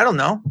 I don't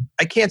know.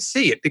 I can't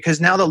see it because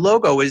now the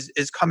logo is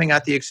coming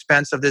at the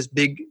expense of this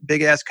big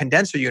ass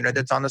condenser unit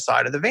that's on the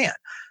side of the van.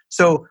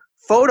 So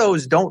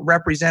photos don't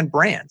represent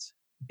brands.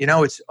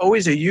 It's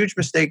always a huge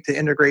mistake to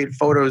integrate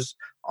photos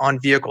on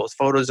vehicles,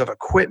 photos of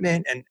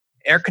equipment and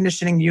air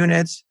conditioning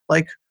units.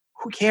 Like,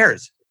 who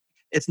cares?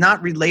 It's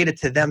not related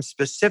to them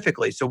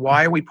specifically. So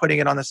why are we putting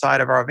it on the side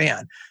of our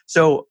van?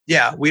 So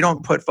yeah, we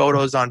don't put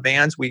photos on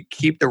vans. We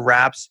keep the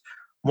wraps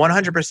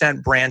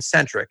 100% brand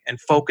centric and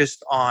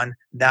focused on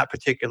that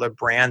particular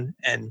brand.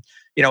 And,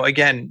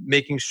 again,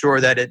 making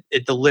sure that it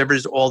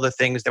delivers all the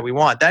things that we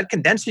want. That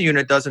condenser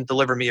unit doesn't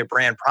deliver me a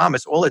brand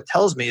promise. All it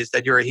tells me is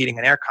that you're a heating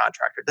and air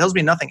contractor. It tells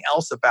me nothing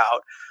else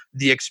about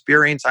the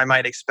experience I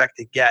might expect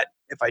to get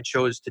if I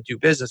chose to do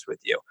business with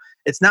you.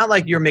 It's not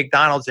like you're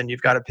McDonald's and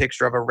you've got a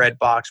picture of a red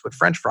box with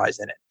French fries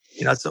in it.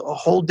 It's a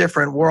whole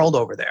different world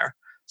over there.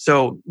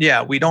 So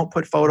yeah, we don't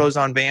put photos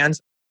on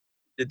vans.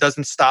 It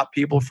doesn't stop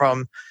people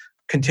from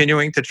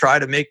continuing to try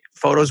to make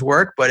photos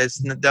work, but it's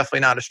definitely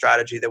not a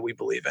strategy that we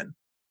believe in.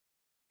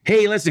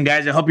 Hey, listen,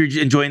 guys, I hope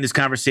you're enjoying this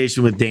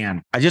conversation with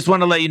Dan. I just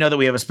want to let you know that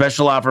we have a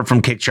special offer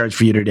from KickCharge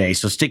for you today.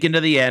 So stick into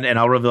the end and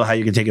I'll reveal how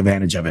you can take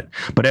advantage of it.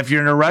 But if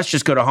you're in a rush,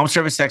 just go to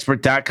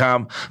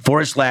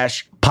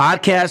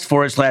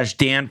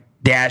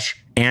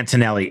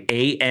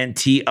homeserviceexpert.com/podcast/Dan-Antonelli,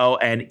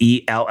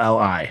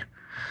 Antonelli,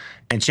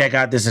 and check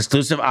out this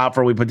exclusive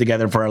offer we put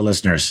together for our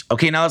listeners.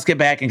 Okay, now let's get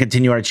back and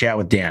continue our chat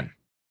with Dan.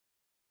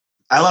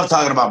 I love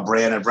talking about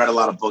brand. I've read a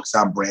lot of books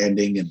on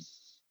branding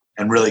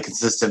and really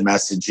consistent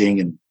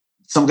messaging. And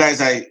some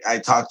guys I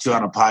talked to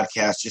on a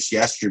podcast just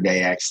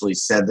yesterday actually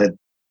said that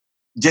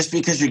just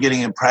because you're getting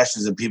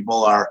impressions that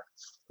people are,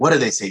 what did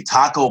they say?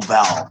 Taco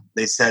Bell.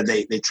 They said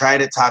they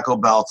tried at Taco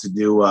Bell to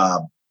do,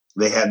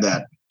 they had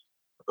that,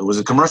 it was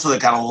a commercial that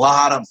got a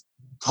lot of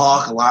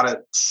talk, a lot of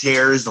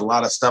shares, a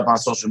lot of stuff on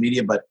social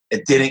media, but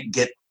it didn't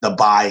get the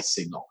buy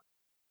signal.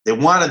 They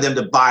wanted them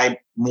to buy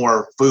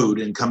more food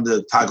and come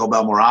to Taco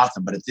Bell more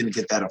often, but it didn't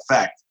get that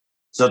effect.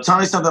 So tell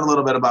me something a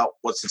little bit about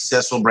what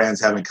successful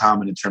brands have in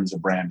common in terms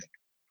of branding.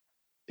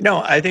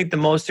 I think the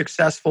most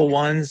successful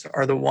ones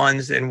are the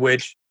ones in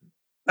which,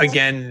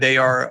 again, they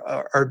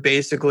are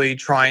basically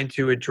trying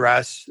to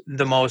address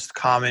the most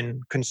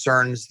common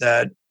concerns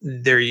that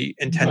their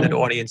intended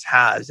audience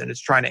has, and it's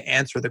trying to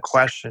answer the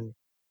question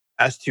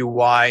as to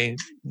why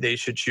they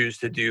should choose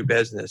to do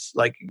business.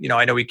 Like,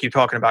 I know we keep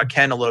talking about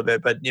Ken a little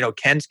bit, but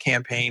Ken's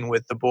campaign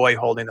with the boy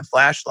holding the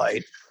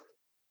flashlight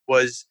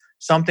was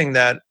something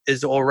that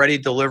is already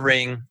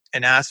delivering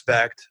an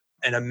aspect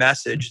and a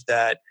message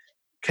that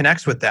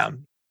connects with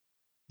them.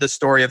 The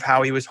story of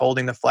how he was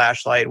holding the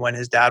flashlight when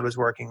his dad was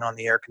working on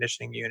the air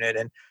conditioning unit.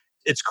 And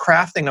it's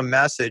crafting a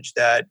message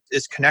that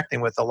is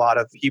connecting with a lot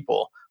of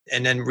people.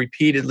 And then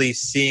repeatedly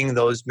seeing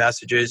those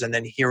messages and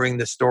then hearing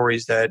the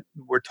stories that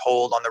were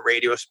told on the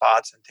radio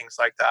spots and things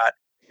like that.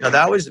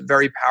 That was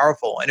very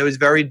powerful, and it was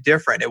very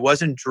different. It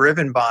wasn't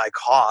driven by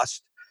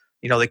cost.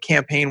 The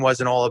campaign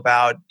wasn't all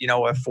about, a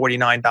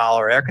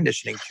 $49 air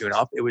conditioning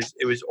tune-up. It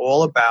was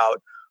all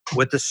about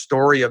what the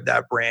story of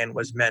that brand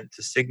was meant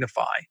to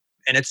signify.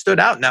 And it stood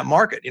out in that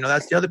market.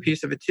 That's the other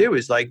piece of it too,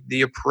 is like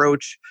the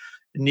approach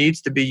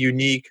needs to be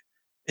unique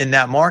in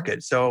that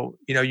market. So,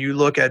 you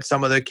look at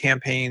some of the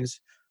campaigns,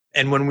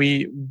 and when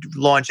we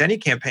launch any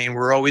campaign,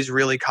 we're always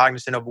really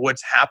cognizant of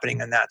what's happening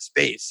in that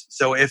space.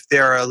 So if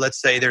there are, let's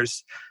say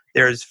there's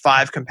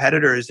 5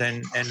 competitors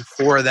and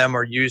 4 of them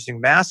are using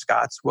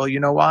mascots, well, you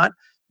know what?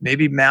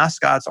 Maybe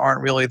mascots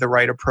aren't really the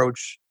right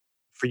approach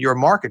for your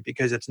market,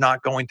 because it's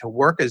not going to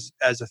work as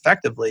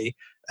effectively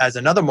as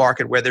another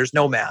market where there's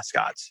no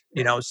mascots.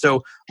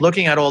 So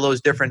looking at all those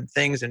different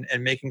things and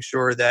making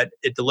sure that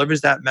it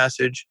delivers that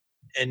message,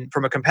 and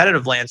from a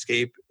competitive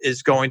landscape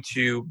is going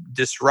to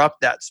disrupt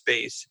that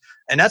space.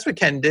 And that's what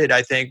Ken did.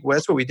 I think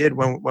that's what we did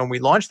when we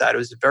launched that. It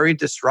was very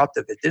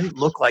disruptive. It didn't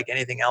look like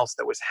anything else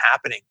that was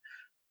happening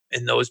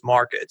in those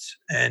markets.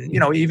 And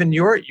even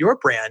your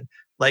brand,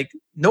 like,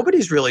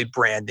 nobody's really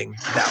branding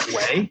that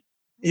way.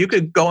 You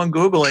could go on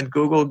Google and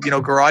Google,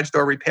 garage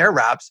door repair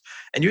wraps,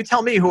 and you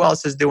tell me who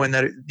else is doing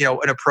that,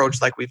 an approach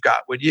like we've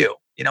got with you.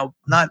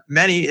 Not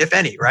many, if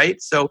any,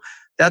 right? So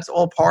that's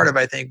all part of,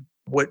 I think,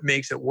 what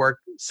makes it work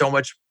so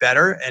much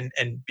better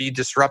and be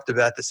disruptive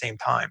at the same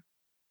time.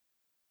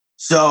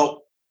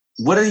 So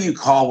what do you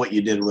call what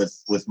you did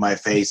with my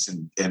face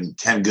and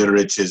Ken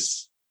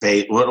Goodrich's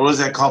face? What was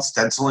that called?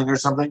 Stenciling or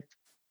something?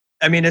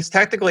 I mean, it's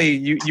technically,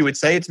 you would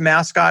say it's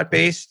mascot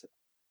based,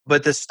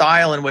 but the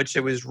style in which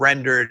it was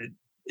rendered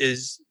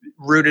is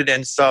rooted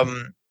in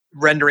some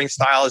rendering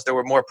styles that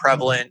were more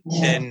prevalent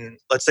in,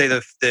 let's say,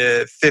 the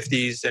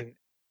 50s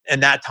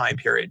and that time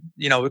period.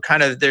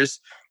 There's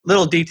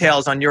little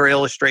details on your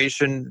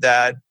illustration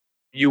that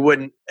you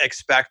wouldn't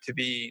expect to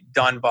be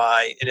done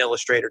by an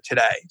illustrator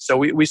today. So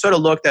we sort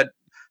of looked at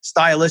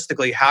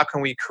stylistically, how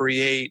can we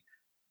create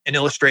an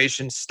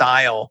illustration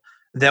style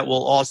that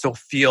will also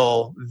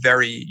feel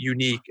very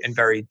unique and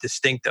very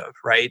distinctive,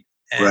 right?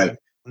 And right.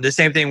 The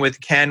same thing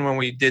with Ken when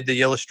we did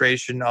the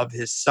illustration of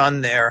his son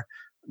there.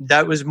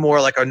 That was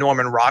more like a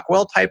Norman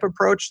Rockwell type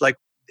approach. Like,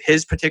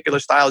 his particular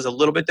style is a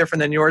little bit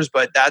different than yours,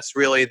 but that's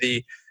really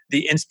the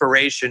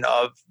inspiration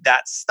of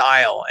that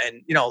style.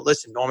 And,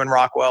 listen, Norman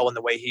Rockwell and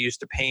the way he used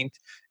to paint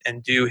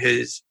and do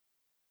his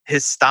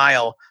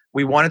style,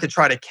 we wanted to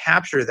try to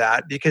capture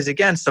that because,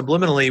 again,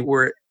 subliminally,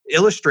 we're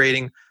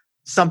illustrating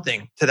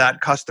something to that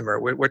customer.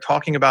 We're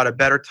talking about a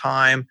better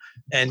time,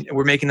 and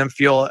we're making them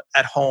feel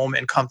at home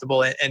and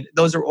comfortable. And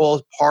those are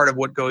all part of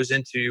what goes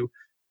into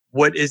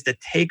what is the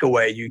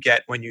takeaway you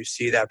get when you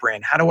see that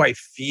brand. How do I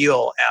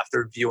feel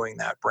after viewing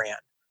that brand?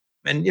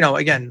 And,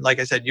 again, like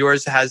I said,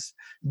 yours has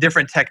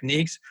different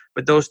techniques,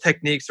 but those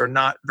techniques are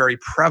not very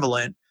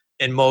prevalent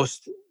in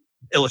most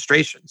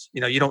illustrations.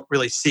 You don't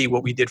really see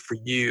what we did for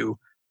you,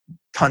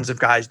 tons of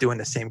guys doing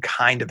the same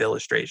kind of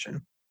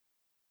illustration.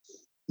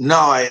 No,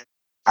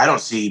 I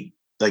don't see,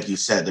 like you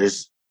said,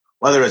 there's,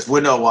 whether it's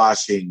window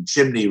washing,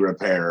 chimney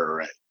repair,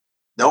 right?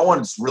 No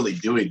one's really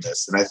doing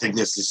this. And I think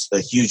this is a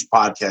huge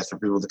podcast for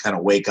people to kind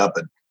of wake up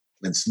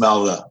and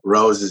smell the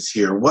roses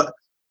here.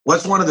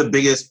 What's one of the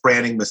biggest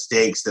branding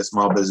mistakes that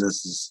small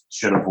businesses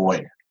should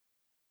avoid?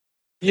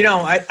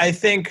 I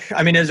think,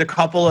 there's a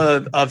couple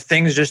of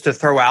things just to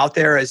throw out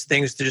there as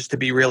things to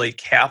be really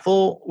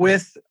careful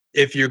with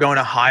if you're going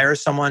to hire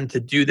someone to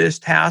do this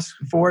task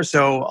for.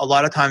 So a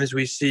lot of times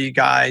we see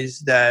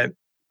guys that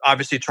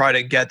obviously try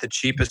to get the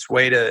cheapest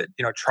way to,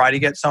 try to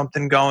get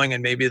something going.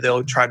 And maybe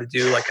they'll try to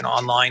do like an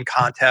online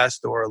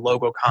contest or a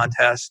logo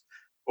contest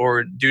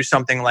or do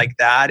something like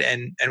that.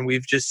 And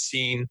we've just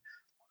seen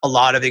a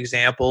lot of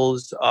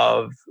examples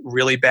of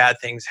really bad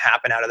things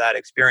happen out of that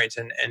experience.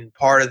 And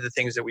part of the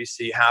things that we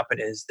see happen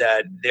is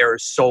that they're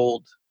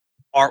sold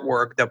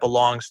artwork that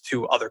belongs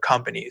to other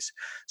companies.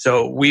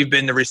 So we've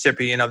been the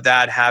recipient of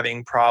that,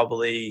 having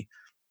probably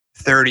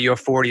 30 or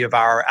 40 of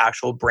our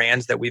actual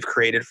brands that we've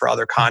created for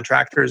other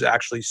contractors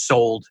actually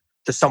sold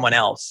to someone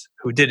else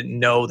who didn't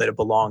know that it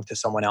belonged to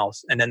someone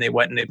else. And then they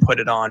went and they put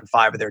it on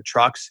 5 of their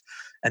trucks.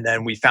 And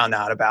then we found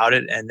out about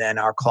it. And then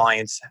our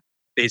clients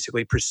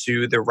basically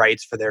pursue the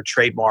rights for their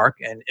trademark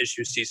and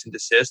issue cease and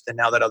desist. And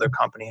now that other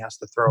company has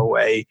to throw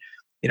away,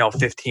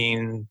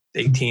 $15,000,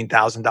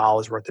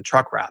 $18,000 worth of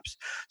truck wraps.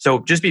 So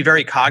just be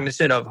very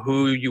cognizant of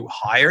who you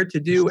hire to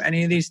do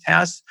any of these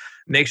tasks.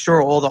 Make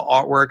sure all the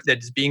artwork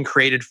that's being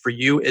created for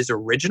you is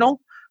original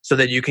so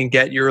that you can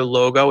get your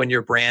logo and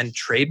your brand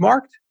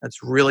trademarked.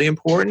 That's really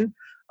important.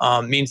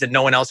 Means that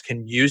no one else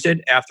can use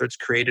it after it's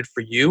created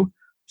for you.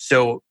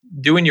 So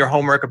doing your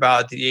homework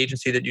about the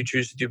agency that you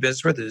choose to do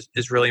business with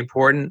is really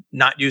important.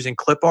 Not using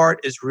clip art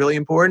is really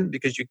important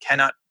because you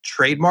cannot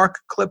trademark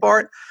clip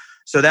art.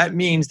 So that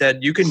means that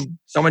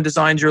someone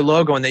designs your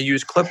logo and they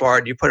use clip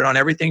art, you put it on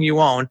everything you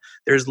own.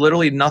 There's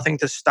literally nothing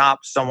to stop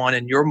someone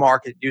in your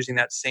market using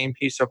that same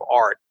piece of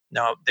art.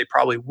 Now, they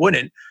probably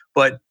wouldn't,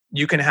 but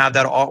you can have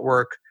that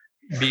artwork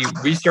be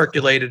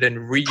recirculated and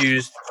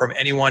reused from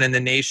anyone in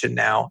the nation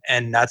now.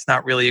 And that's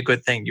not really a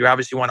good thing. You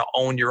obviously want to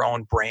own your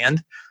own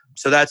brand.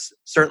 So that's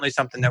certainly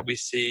something that we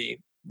see,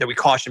 that we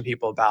caution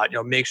people about.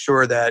 Make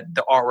sure that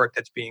the artwork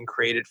that's being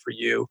created for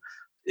you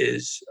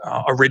is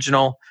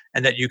original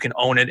and that you can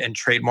own it and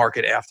trademark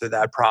it after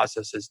that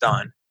process is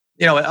done.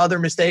 Other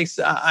mistakes,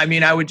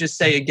 I would just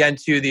say again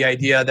to the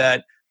idea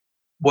that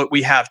what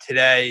we have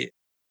today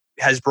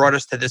has brought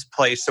us to this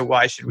place. So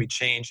why should we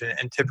change?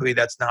 And typically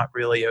that's not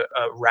really a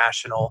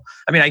rational.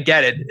 I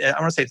get it. I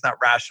want to say it's not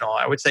rational.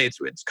 I would say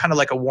it's kind of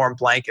like a warm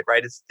blanket,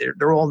 right?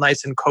 They're all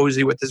nice and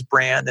cozy with this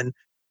brand, and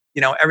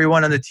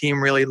everyone on the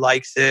team really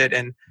likes it,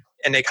 and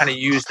they kind of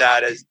use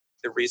that as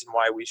the reason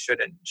why we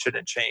shouldn't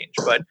change.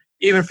 But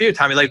even for you,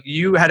 Tommy,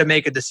 you had to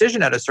make a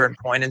decision at a certain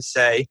point and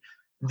say,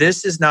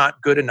 this is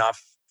not good enough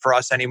for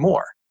us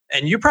anymore.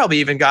 And you probably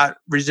even got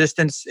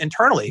resistance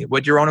internally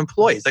with your own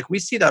employees. We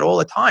see that all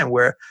the time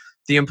where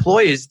the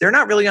employees, they're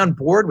not really on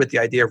board with the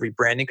idea of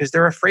rebranding because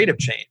they're afraid of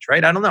change,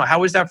 right? I don't know. How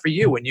was that for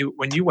you when you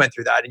went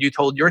through that and you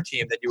told your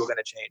team that you were going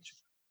to change?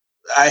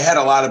 I had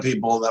a lot of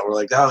people that were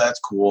like, oh, that's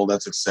cool.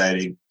 That's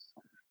exciting.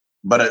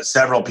 But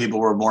several people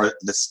were more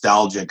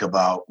nostalgic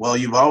about, well,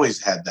 you've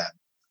always had that.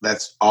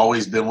 That's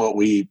always been what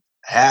we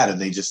had.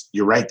 And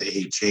you're right, they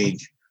hate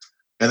change.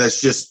 And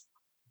that's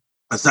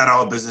not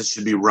how a business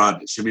should be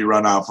run. It should be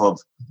run off of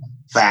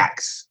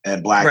facts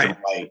and black and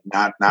white,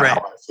 not how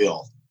I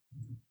feel.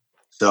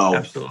 So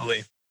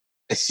absolutely.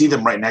 I see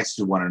them right next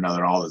to one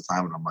another all the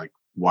time. And I'm like,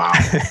 wow,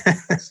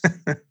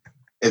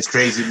 it's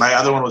crazy. My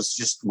other one was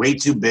just way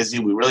too busy.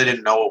 We really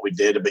didn't know what we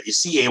did, but you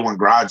see A1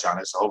 Garage on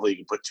it. So hopefully you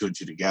can put 2 and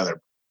 2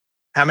 together.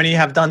 How many you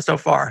have done so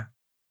far?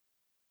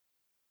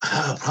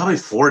 Probably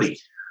 40.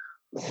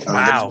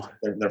 Wow.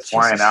 They're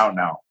flying out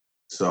now.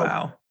 So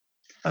wow.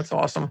 That's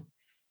awesome.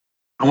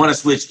 I want to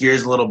switch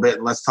gears a little bit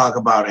and let's talk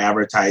about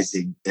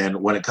advertising. And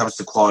when it comes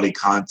to quality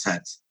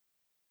content,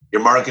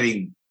 your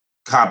marketing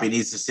copy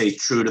needs to stay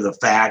true to the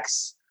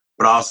facts,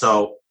 but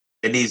also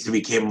it needs to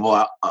be capable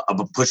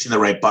of pushing the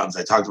right buttons.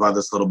 I talked about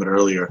this a little bit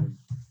earlier.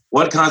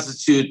 What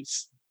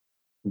constitutes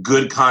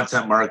good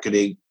content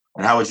marketing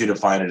and how would you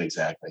define it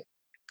exactly?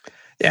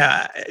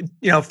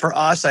 Yeah, for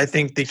us, I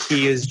think the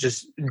key is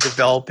just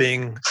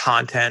developing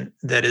content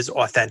that is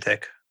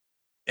authentic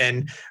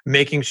and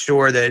making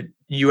sure that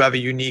you have a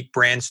unique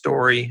brand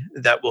story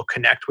that will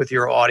connect with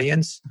your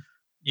audience.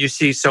 You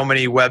see so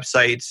many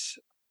websites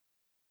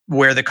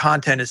where the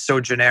content is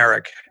so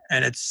generic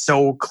and it's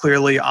so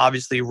clearly,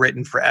 obviously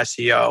written for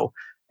SEO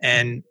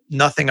and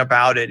nothing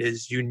about it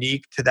is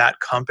unique to that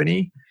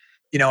company.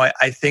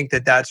 I think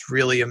that that's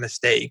really a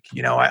mistake.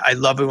 I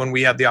love it when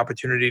we have the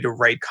opportunity to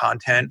write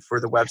content for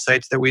the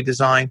websites that we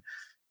design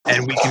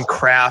and we can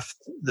craft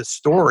the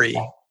story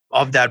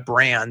of that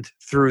brand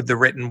through the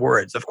written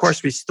words. Of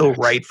course, we still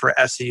write for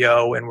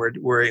SEO and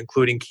we're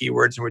including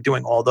keywords and we're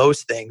doing all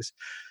those things,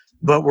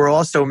 but we're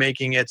also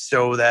making it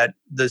so that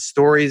the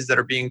stories that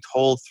are being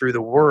told through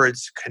the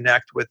words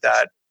connect with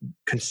that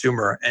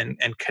consumer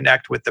and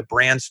connect with the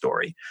brand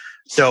story.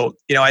 So,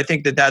 I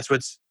think that that's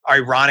what's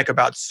ironic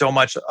about so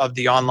much of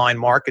the online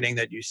marketing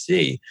that you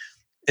see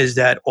is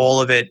that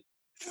all of it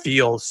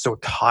feels so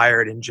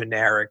tired and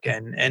generic.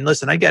 And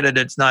listen, I get it.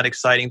 It's not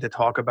exciting to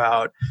talk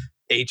about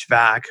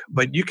HVAC,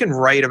 but you can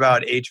write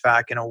about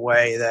HVAC in a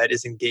way that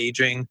is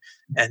engaging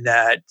and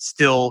that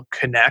still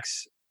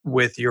connects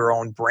with your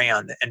own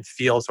brand and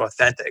feels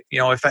authentic.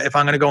 If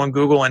I'm going to go on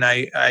Google and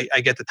I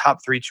get the top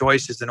 3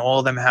 choices and all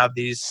of them have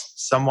these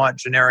somewhat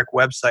generic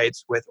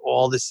websites with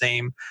all the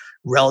same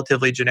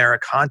relatively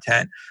generic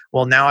content,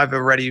 well, now I've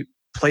already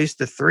placed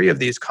the 3 of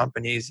these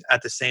companies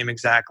at the same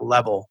exact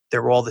level.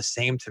 They're all the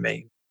same to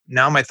me.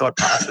 Now my thought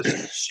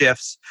process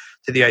shifts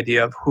to the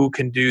idea of who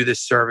can do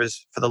this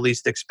service for the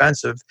least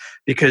expensive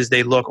because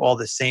they look all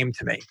the same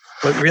to me.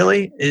 But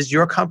really, is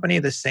your company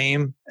the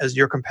same as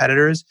your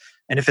competitors?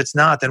 And if it's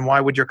not, then why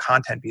would your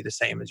content be the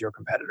same as your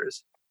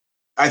competitors?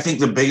 I think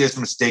the biggest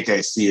mistake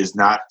I see is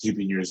not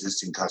keeping your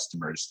existing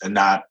customers and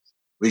not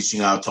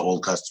reaching out to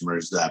old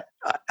customers that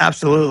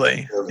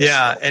absolutely.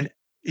 Yeah.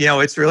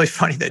 It's really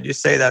funny that you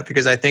say that,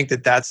 because I think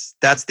that's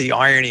the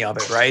irony of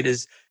it, right?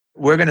 Is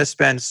we're going to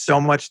spend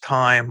so much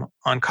time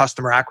on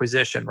customer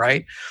acquisition,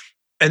 right?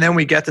 And then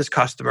we get this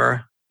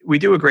customer, we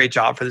do a great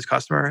job for this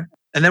customer.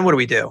 And then what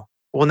do?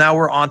 Well, now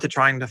we're on to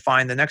trying to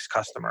find the next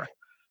customer.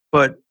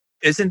 But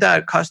isn't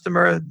that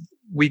customer,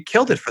 we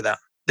killed it for them.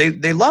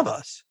 They love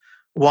us.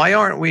 Why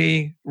aren't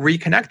we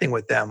reconnecting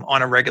with them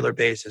on a regular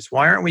basis?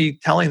 Why aren't we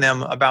telling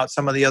them about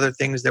some of the other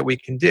things that we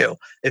can do?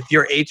 If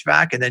you're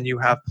HVAC and then you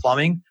have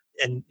plumbing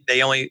and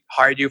they only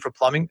hired you for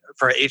plumbing,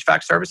 for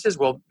HVAC services,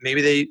 well,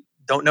 maybe they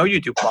don't know you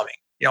do plumbing.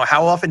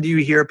 How often do you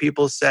hear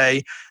people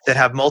say that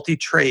have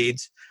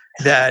multi-trades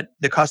that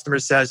the customer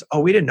says, oh,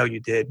 we didn't know you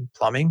did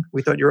plumbing.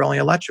 We thought you were only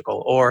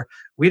electrical. Or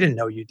we didn't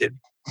know you did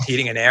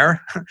heating and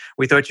air.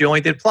 We thought you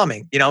only did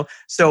plumbing.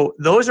 So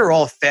those are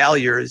all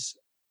failures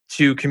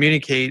to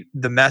communicate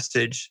the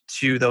message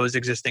to those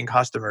existing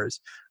customers.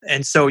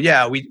 And so,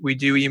 yeah, we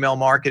do email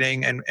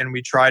marketing and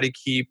we try to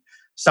keep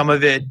some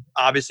of it.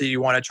 Obviously, you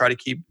want to try to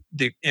keep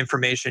the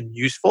information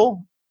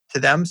useful to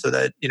them so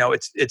that,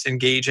 it's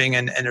engaging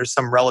and there's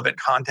some relevant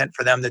content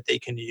for them that they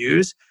can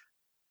use.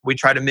 We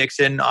try to mix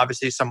in,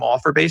 obviously, some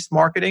offer-based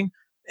marketing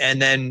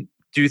and then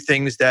do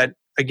things that,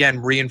 again,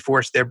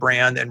 reinforce their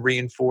brand and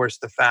reinforce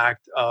the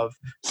fact of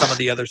some of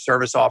the other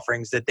service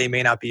offerings that they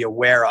may not be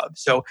aware of.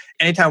 So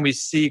anytime we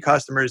see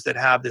customers that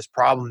have this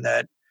problem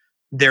that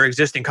their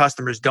existing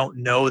customers don't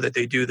know that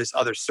they do this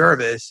other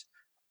service,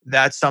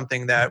 that's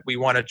something that we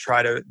want to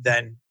try to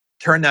then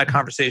turn that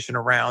conversation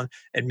around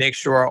and make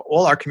sure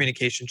all our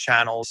communication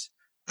channels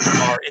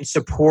are in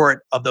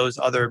support of those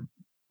other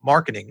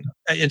marketing,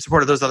 in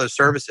support of those other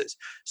services.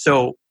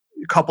 So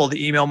couple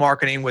the email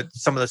marketing with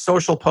some of the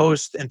social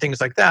posts and things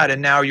like that.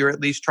 And now you're at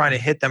least trying to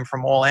hit them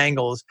from all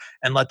angles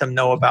and let them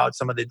know about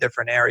some of the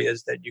different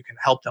areas that you can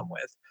help them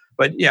with.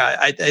 But yeah,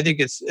 I think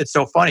it's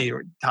so funny,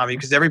 Tommy,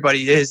 because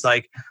everybody is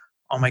like,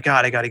 oh my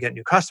God, I got to get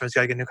new customers.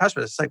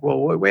 It's like,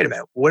 well, wait a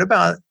minute. What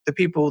about the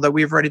people that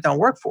we've already done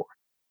work for?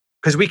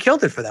 Because we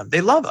killed it for them. They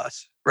love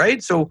us,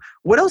 right? So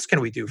what else can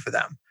we do for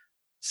them?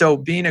 So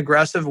being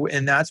aggressive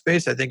in that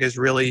space, I think, is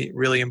really,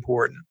 really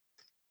important,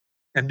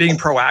 and being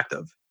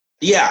proactive.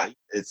 Yeah,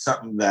 it's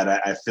something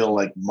that I feel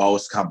like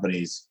most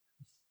companies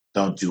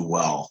don't do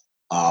well.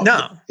 No.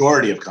 The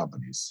majority of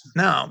companies.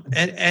 No.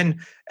 And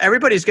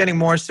everybody's getting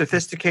more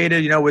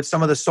sophisticated, with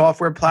some of the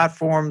software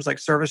platforms like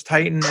Service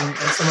Titan and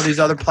some of these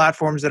other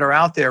platforms that are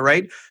out there,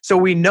 right? So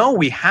we know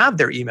we have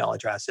their email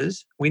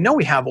addresses. We know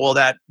we have all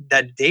that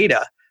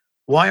data.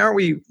 Why aren't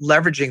we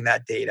leveraging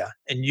that data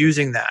and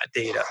using that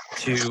data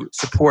to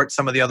support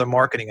some of the other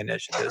marketing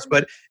initiatives?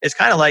 But it's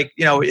kind of like,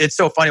 it's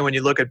so funny when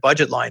you look at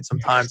budget lines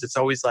sometimes. It's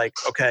always like,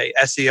 okay,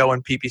 SEO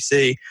and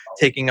PPC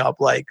taking up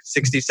like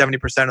 60,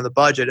 70% of the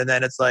budget. And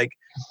then it's like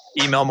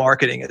email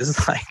marketing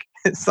is like,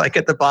 it's like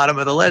at the bottom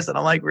of the list. And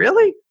I'm like,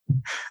 really?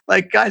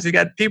 Like, guys, we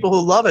got people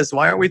who love us.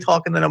 Why aren't we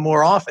talking to them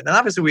more often? And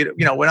obviously, we're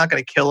not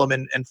going to kill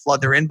them and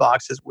flood their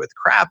inboxes with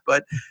crap,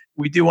 but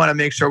we do want to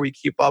make sure we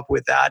keep up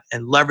with that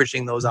and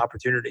leveraging those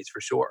opportunities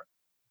for sure.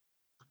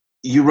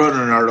 You wrote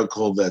in an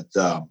article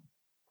that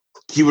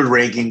keyword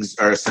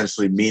rankings are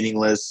essentially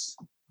meaningless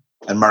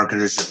and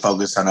marketers should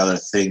focus on other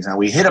things. And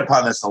we hit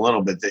upon this a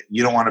little bit, that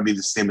you don't want to be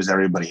the same as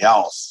everybody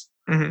else.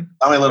 Mm-hmm.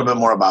 Tell me a little bit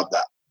more about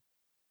that.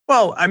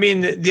 Well, I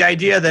mean, the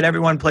idea that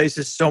everyone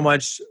places so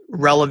much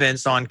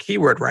relevance on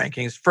keyword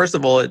rankings, first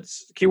of all,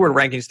 it's keyword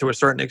rankings to a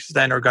certain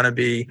extent are going to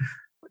be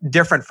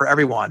different for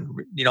everyone,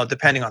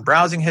 depending on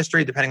browsing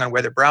history, depending on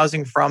where they're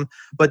browsing from.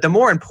 But the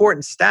more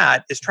important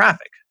stat is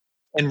traffic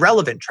and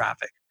relevant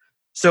traffic.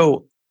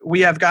 So we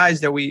have guys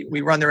that we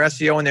run their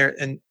SEO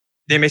and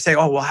they may say,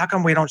 oh, well, how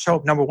come we don't show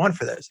up number one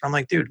for this? And I'm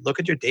like, dude, look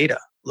at your data.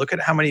 Look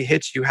at how many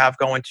hits you have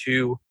going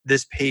to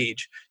this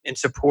page in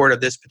support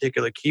of this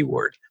particular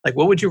keyword. Like,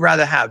 what would you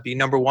rather have? Be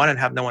number one and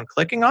have no one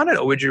clicking on it?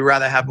 Or would you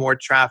rather have more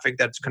traffic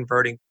that's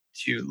converting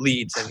to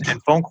leads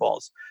and phone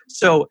calls?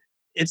 So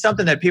it's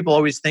something that people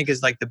always think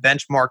is like the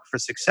benchmark for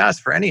success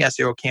for any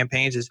SEO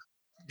campaigns is,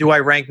 do I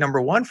rank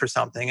number one for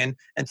something? And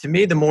to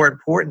me, the more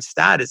important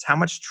stat is how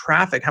much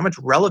traffic, how much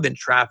relevant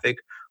traffic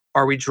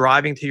are we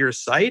driving to your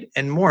site?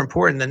 And more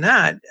important than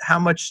that, how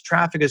much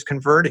traffic is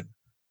converting?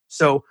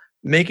 So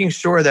making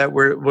sure that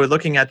we're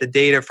looking at the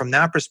data from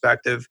that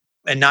perspective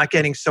and not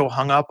getting so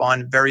hung up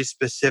on very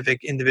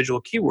specific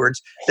individual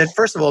keywords that,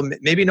 first of all,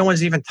 maybe no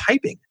one's even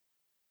typing.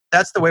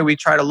 That's the way we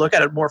try to look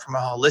at it more from a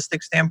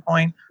holistic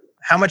standpoint.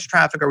 How much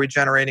traffic are we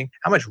generating?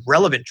 How much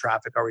relevant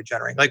traffic are we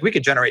generating? Like, we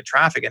could generate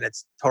traffic and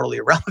it's totally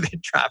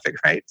irrelevant traffic,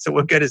 right? So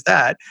what good is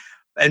that?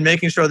 And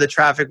making sure the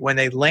traffic, when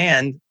they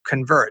land,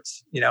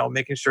 converts,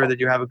 making sure that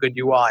you have a good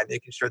UI,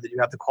 making sure that you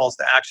have the calls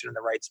to action in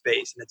the right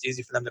space, and it's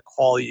easy for them to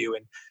call you,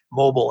 and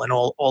mobile and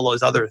all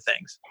those other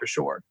things for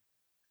sure.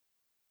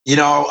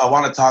 I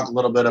want to talk a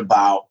little bit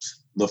about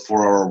the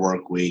 4-hour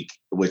work week,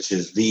 which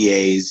is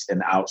VAs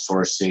and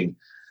outsourcing.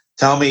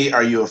 Tell me,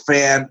 are you a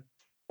fan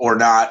or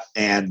not?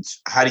 And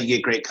how do you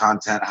get great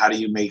content? How do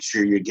you make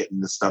sure you're getting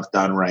the stuff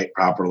done right,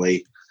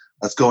 properly?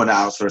 Let's go into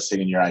outsourcing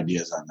and your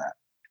ideas on that.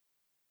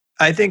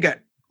 I think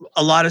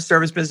A lot of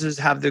service businesses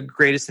have the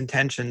greatest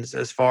intentions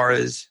as far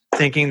as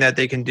thinking that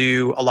they can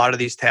do a lot of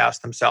these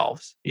tasks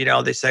themselves.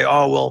 They say,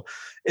 oh, well,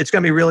 it's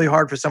going to be really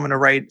hard for someone to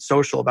write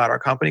social about our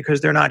company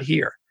because they're not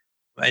here.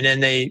 And then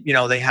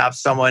they have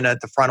someone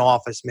at the front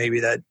office maybe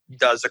that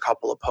does a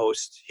couple of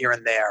posts here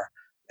and there.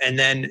 And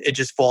then it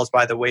just falls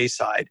by the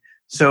wayside.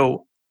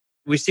 So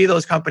we see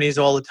those companies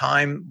all the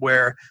time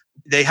where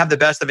they have the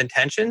best of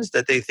intentions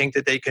that they think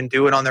that they can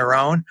do it on their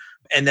own,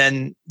 and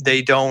then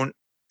they don't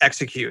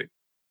execute.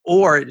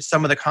 Or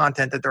some of the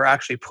content that they're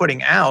actually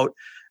putting out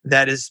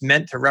that is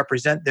meant to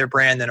represent their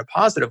brand in a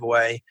positive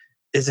way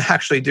is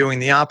actually doing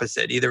the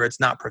opposite. Either it's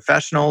not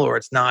professional, or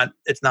it's not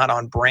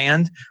on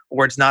brand,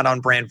 or it's not on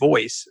brand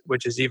voice,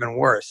 which is even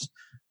worse.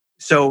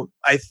 So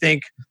I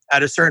think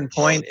at a certain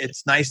point,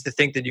 it's nice to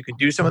think that you can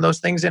do some of those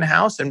things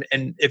in-house. And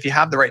if you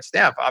have the right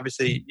staff,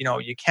 obviously,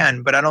 you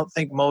can. But I don't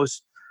think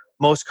most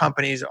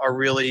companies are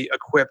really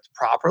equipped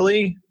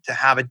properly to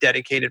have a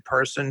dedicated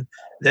person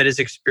that is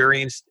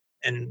experienced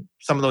in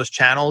some of those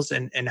channels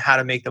and how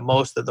to make the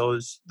most of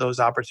those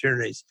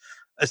opportunities.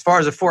 As far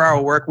as a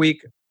 4-hour work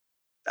week,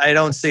 I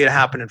don't see it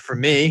happening for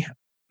me.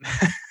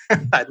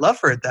 I'd love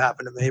for it to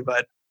happen to me,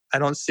 but I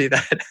don't see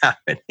that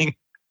happening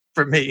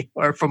for me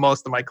or for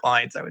most of my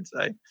clients, I would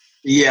say.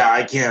 Yeah,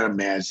 I can't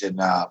imagine.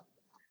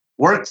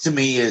 Work to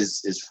me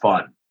is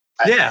fun.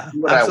 Yeah,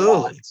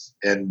 absolutely.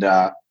 And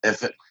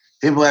if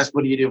people ask,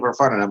 what do you do for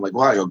fun? And I'm like,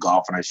 well, I go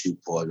golf and I shoot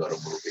pool, I go to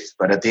movies.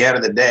 But at the end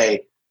of the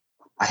day,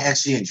 I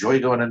actually enjoy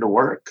going into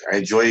work. I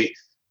enjoy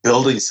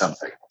building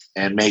something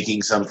and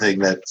making something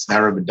that's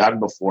never been done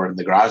before in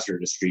the garage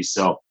industry.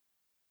 So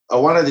I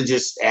wanted to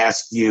just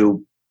ask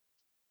you,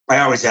 I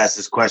always ask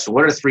this question,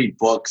 what are 3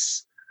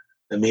 books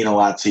that mean a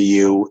lot to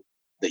you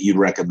that you'd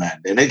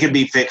recommend? And it could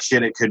be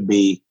fiction, it could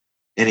be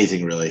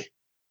anything really.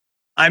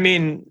 I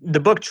mean, the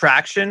book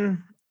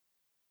Traction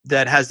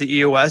that has the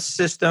EOS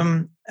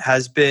system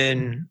has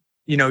been,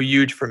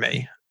 huge for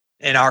me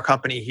in our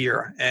company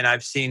here. And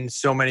I've seen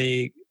so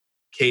many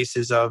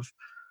cases of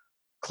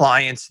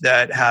clients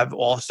that have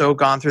also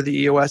gone through the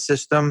EOS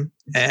system.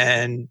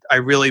 And I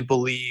really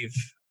believe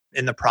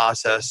in the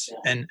process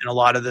and a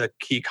lot of the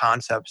key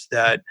concepts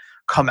that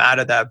come out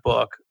of that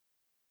book.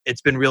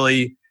 It's been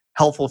really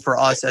helpful for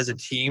us as a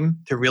team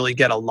to really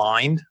get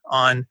aligned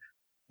on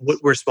what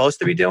we're supposed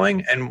to be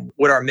doing and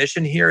what our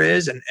mission here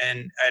is and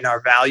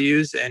our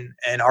values and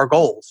our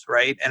goals,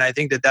 right? And I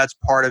think that that's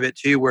part of it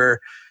too, where,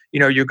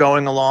 you're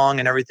going along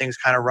and everything's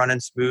kind of running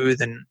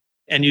smooth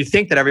and you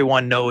think that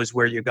everyone knows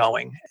where you're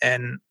going.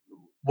 And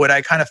what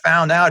I kind of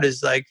found out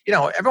is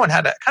everyone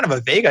had a kind of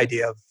a vague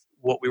idea of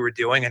what we were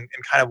doing and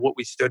kind of what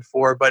we stood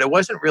for, but it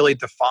wasn't really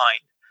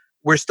defined.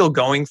 We're still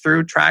going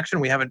through Traction.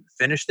 We haven't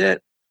finished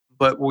it,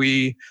 but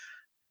we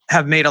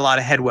have made a lot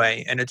of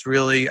headway. And it's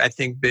really, I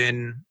think,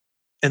 been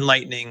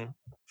enlightening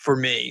for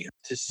me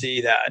to see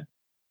that.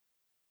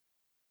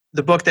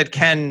 The book that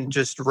Ken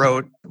just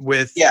wrote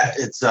with... Yeah,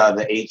 it's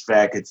the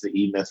HVAC. It's the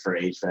E-Myth for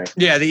HVAC.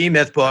 Yeah, the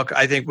E-Myth book,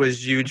 I think,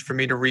 was huge for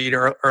me to read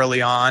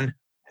early on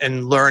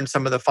and learn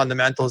some of the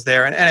fundamentals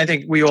there. And I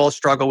think we all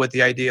struggle with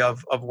the idea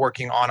of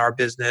working on our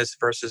business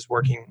versus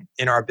working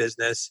in our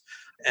business.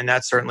 And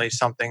that's certainly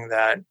something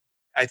that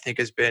I think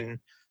has been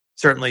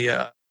certainly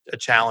a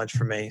challenge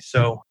for me.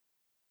 So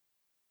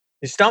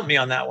you stumped me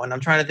on that one. I'm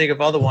trying to think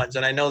of other ones,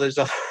 and I know there's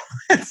other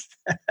ones.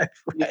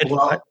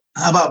 Well,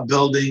 how about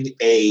building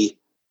a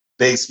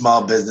big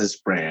small business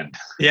brand?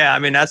 Yeah, I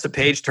mean, that's a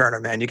page turner,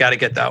 man. You got to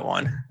get that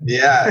one.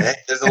 Yeah,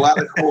 there's a lot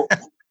of cool.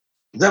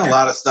 You've done a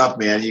lot of stuff,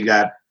 man. You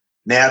got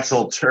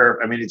Natural Turf.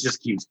 I mean, it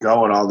just keeps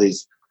going. All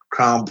these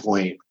Crown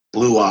Point,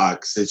 Blue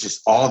Ox. It's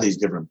just all these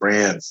different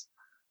brands.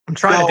 I'm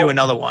trying to do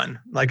another one.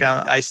 Like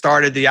I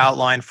started the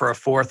outline for a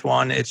 4th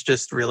one. It's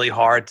just really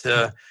hard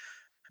to.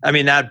 I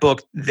mean, that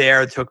book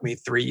there took me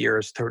 3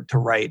 years to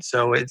write.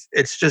 So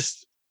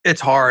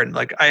it's hard.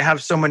 Like I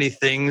have so many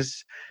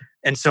things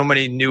and so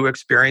many new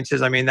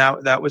experiences. I mean,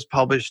 that was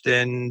published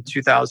in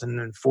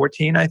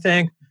 2014, I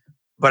think.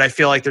 But I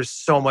feel like there's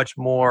so much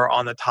more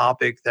on the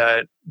topic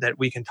that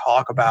we can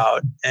talk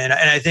about. And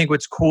I think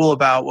what's cool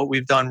about what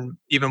we've done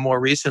even more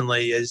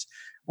recently is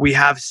we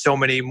have so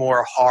many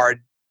more hard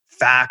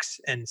facts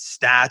and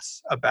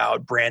stats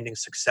about branding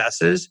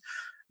successes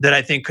that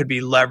I think could be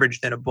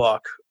leveraged in a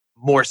book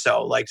more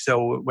so. Like,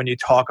 so when you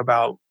talk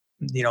about,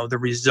 the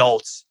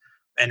results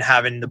and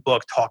having the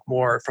book talk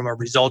more from a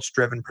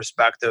results-driven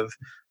perspective,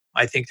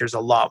 I think there's a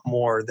lot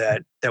more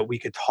that we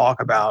could talk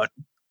about.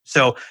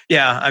 So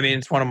yeah, I mean,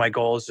 it's one of my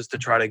goals just to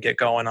try to get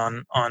going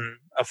on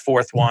a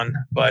 4th one,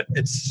 but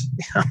it's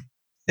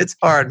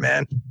hard,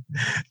 man.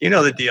 You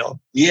know the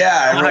deal.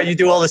 Yeah. I know how you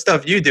do all the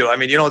stuff you do. I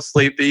mean, you don't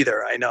sleep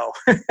either. I know.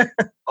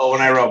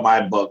 When I wrote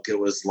my book, it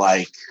was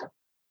like,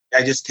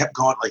 I just kept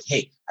going like,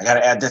 hey, I got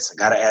to add this. I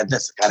got to add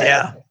this. I got to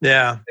add this.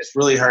 Yeah. It's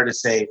really hard to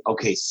say,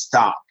 okay,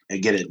 stop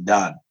and get it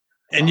done.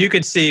 And you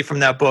could see from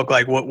that book,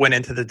 like what went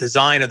into the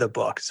design of the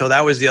book. So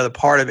that was the other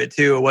part of it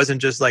too. It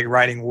wasn't just like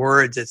writing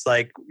words. It's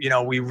like,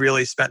 we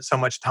really spent so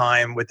much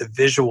time with the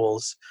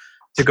visuals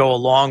to go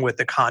along with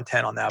the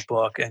content on that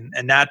book.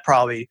 And that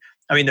probably,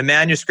 I mean, the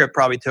manuscript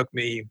probably took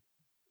me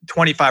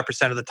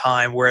 25% of the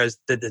time, whereas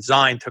the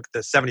design took the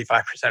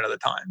 75% of the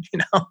time,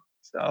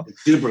 So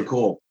it's super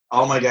cool.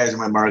 All my guys in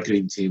my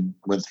marketing team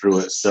went through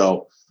it.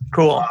 So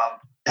cool.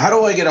 How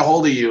do I get a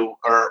hold of you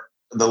or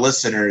the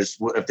listeners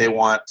if they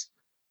want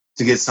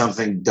to get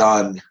something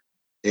done?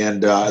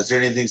 And is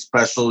there anything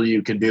special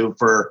you can do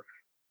for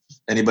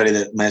anybody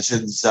that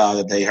mentions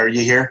that they heard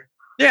you here?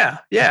 Yeah,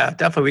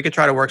 definitely. We could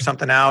try to work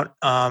something out,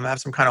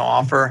 have some kind of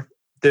offer.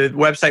 The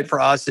website for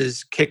us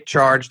is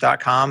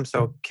kickcharge.com.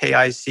 So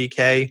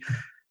KICK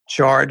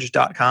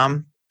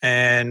charge.com.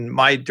 And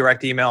my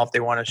direct email, if they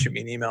want to shoot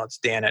me an email, it's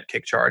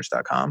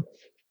dan@kickcharge.com.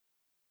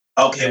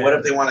 Okay, what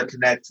if they want to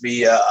connect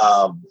via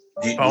phone,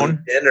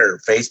 LinkedIn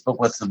or Facebook?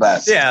 What's the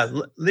best? Yeah,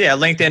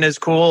 LinkedIn is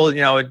cool.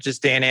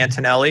 Just Dan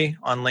Antonelli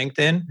on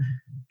LinkedIn,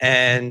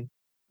 and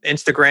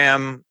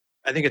Instagram.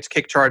 I think it's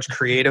KickCharge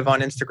Creative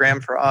on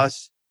Instagram for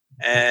us,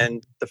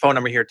 and the phone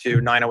number here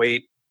too,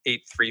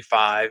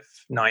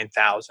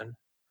 908-835-9000.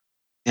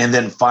 And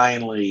then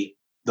finally,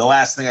 the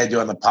last thing I do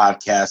on the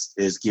podcast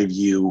is give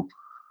you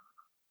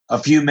a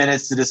few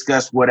minutes to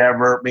discuss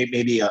whatever,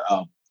 maybe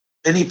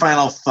any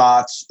final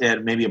thoughts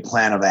and maybe a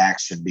plan of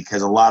action,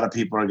 because a lot of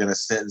people are going to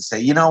sit and say,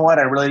 you know what,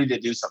 I really need to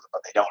do something,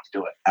 but they don't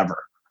do it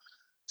ever.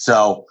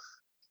 So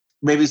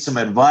maybe some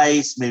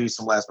advice, maybe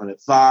some last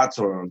minute thoughts,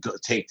 or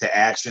take to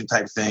action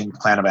type thing,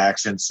 plan of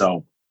action.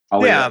 So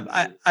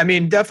I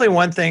mean, definitely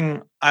one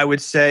thing I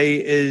would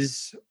say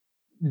is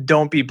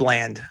don't be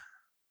bland.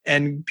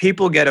 And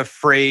people get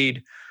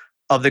afraid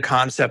of the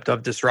concept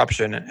of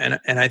disruption.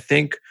 And I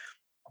think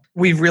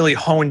we've really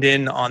honed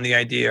in on the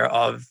idea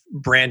of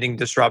branding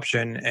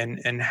disruption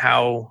and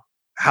how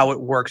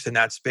it works in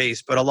that space.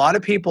 But a lot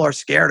of people are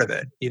scared of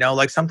it.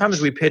 Like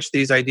sometimes we pitch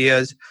these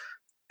ideas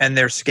and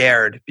they're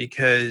scared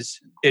because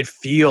it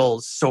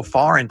feels so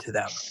foreign to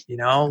them.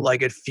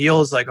 Like it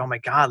feels like, oh my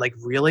God, like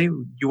really?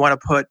 You want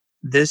to put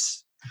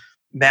this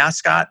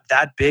mascot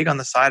that big on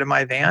the side of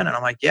my van? And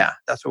I'm like, yeah,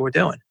 that's what we're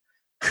doing.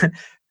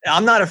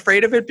 I'm not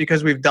afraid of it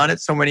because we've done it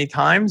so many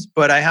times,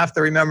 but I have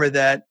to remember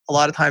that a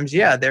lot of times,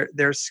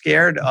 they're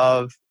scared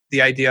of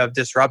the idea of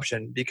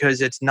disruption because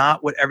it's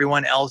not what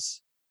everyone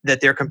else that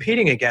they're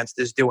competing against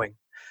is doing.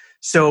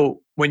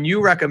 So when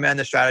you recommend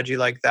a strategy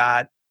like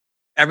that,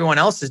 everyone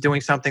else is doing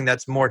something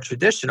that's more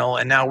traditional,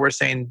 and now we're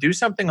saying do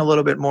something a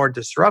little bit more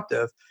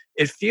disruptive.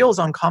 It feels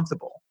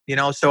uncomfortable,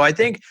 So I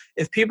think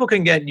if people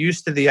can get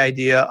used to the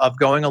idea of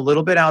going a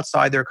little bit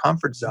outside their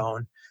comfort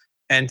zone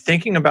and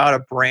thinking about a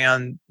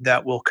brand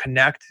that will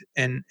connect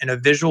in a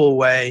visual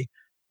way,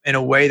 in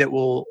a way that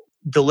will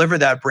deliver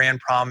that brand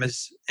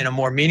promise in a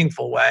more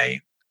meaningful way,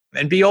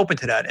 and be open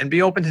to that, and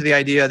be open to the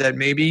idea that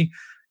maybe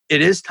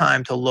it is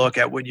time to look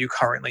at what you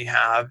currently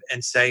have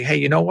and say, hey,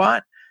 you know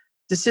what?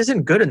 This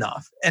isn't good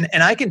enough. And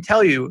I can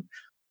tell you,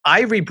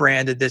 I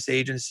rebranded this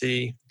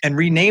agency and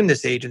renamed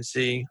this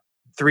agency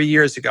 3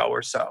 years ago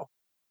or so.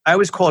 I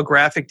was called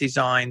Graphic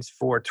Designs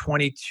for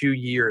 22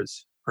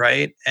 years.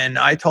 Right. And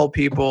I told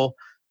people,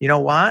 you know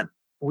what?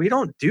 We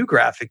don't do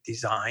graphic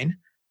design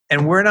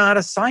and we're not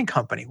a sign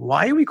company.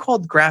 Why are we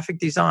called Graphic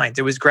Designs?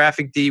 It was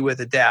Graphic D with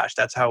a dash.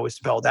 That's how it was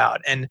spelled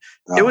out. And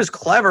It was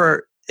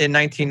clever in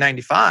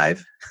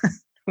 1995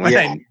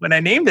 when I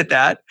named it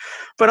that.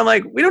 But I'm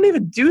like, we don't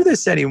even do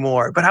this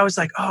anymore. But I was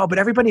like, oh, but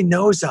everybody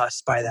knows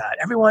us by that.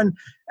 Everyone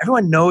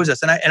knows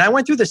us. And I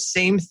went through the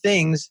same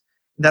things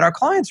that our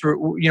clients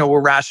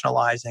were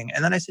rationalizing.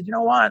 And then I said, you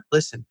know what?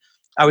 Listen,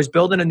 I was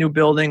building a new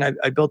building.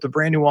 I built a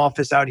brand new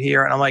office out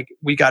here. And I'm like,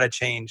 we got to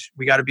change.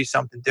 We got to be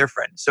something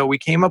different. So we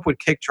came up with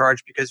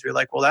KickCharge because we were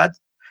like, well,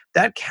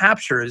 that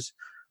captures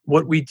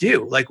what we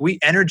do. Like we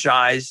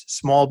energize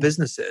small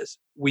businesses.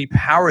 We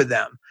power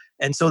them.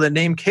 And so the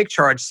name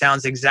KickCharge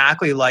sounds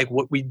exactly like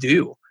what we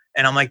do.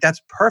 And I'm like,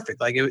 that's perfect.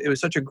 Like it was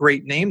such a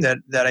great name that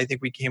I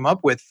think we came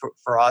up with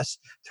for us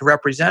to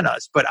represent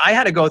us. But I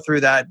had to go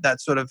through that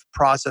sort of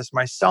process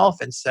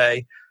myself and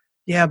say,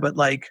 yeah, but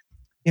like,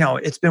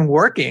 it's been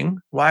working.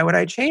 Why would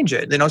I change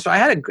it? So I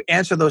had to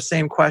answer those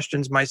same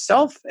questions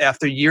myself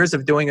after years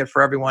of doing it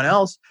for everyone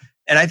else.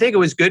 And I think it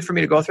was good for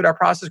me to go through that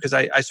process because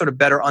I sort of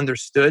better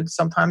understood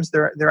sometimes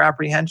their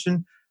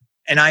apprehension.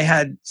 And I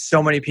had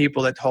so many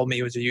people that told me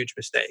it was a huge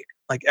mistake.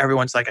 Like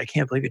everyone's like, I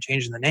can't believe you're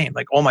changing the name.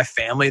 Like all my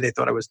family, they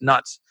thought I was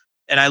nuts.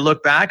 And I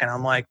look back and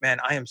I'm like, man,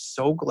 I am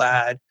so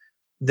glad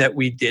that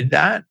we did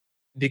that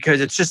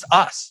because it's just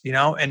us,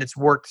 and it's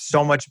worked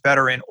so much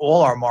better in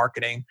all our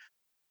marketing.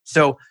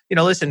 So,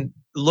 listen,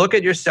 look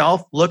at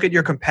yourself, look at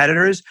your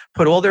competitors,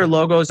 put all their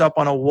logos up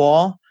on a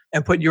wall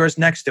and put yours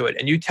next to it.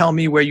 And you tell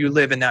me where you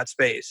live in that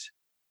space.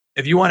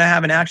 If you want to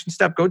have an action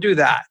step, go do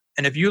that.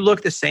 And if you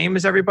look the same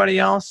as everybody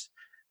else,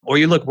 or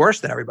you look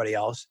worse than everybody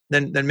else,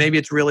 then maybe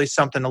it's really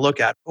something to look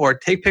at. Or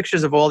take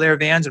pictures of all their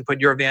vans and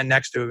put your van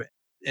next to it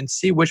and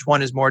see which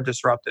one is more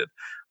disruptive,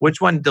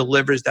 which one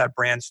delivers that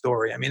brand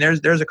story. I mean,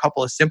 there's a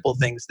couple of simple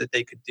things that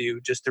they could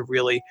do just to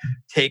really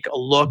take a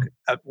look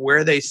at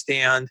where they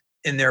stand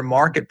in their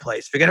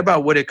marketplace. Forget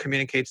about what it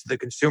communicates to the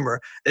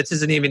consumer. This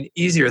is an even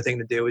easier thing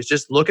to do is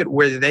just look at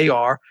where they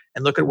are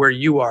and look at where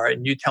you are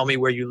and you tell me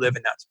where you live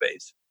in that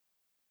space.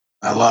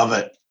 I love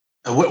it.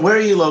 Where are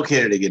you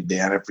located again,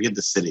 Dan? I forget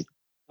the city.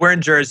 We're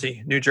in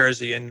Jersey, New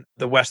Jersey, in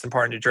the western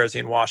part of New Jersey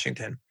in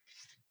Washington.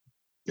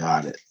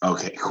 Got it.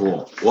 Okay,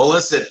 cool. Well,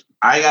 listen,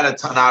 I got a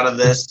ton out of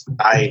this.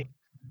 I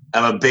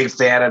am a big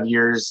fan of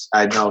yours.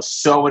 I know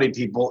so many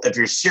people. If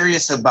you're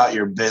serious about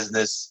your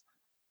business,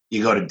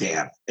 you go to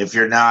Dan. If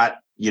you're not,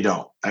 you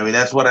don't. I mean,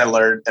 that's what I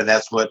learned, and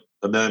that's what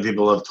a million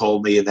people have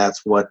told me, and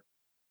that's what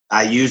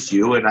I use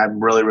you, and I'm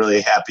really,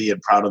 really happy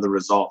and proud of the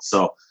results.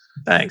 So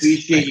Thanks.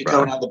 Appreciate you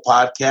coming on the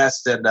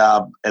podcast. And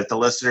if the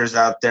listeners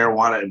out there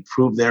want to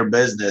improve their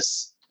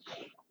business,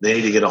 they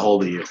need to get a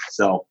hold of you.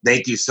 So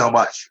thank you so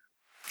much.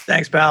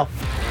 Thanks, pal.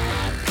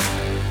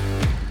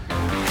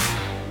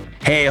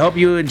 Hey, I hope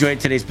you enjoyed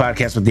today's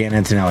podcast with Dan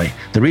Antonelli.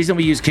 The reason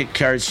we use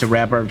KickCharge to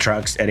wrap our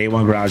trucks at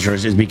A1 Garage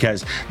Doors is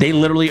because they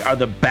literally are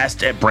the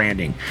best at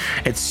branding.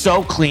 It's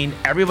so clean.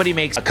 Everybody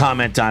makes a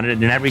comment on it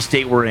in every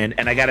state we're in.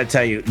 And I got to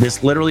tell you,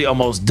 this literally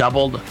almost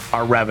doubled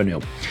our revenue.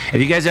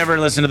 If you guys ever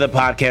listen to the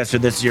podcast or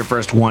this is your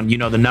first one, you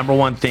know the number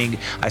one thing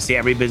I say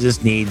every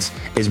business needs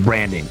is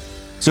branding.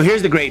 So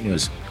here's the great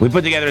news. We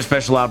put together a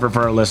special offer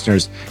for our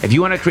listeners. If you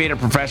want to create a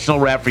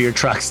professional rep for your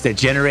trucks that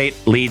generate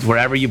leads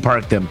wherever you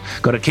park them,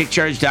 go to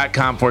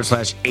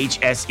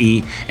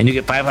kickcharge.com/HSE and you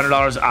get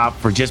 $500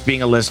 off for just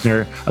being a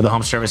listener of the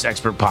Home Service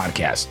Expert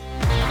Podcast.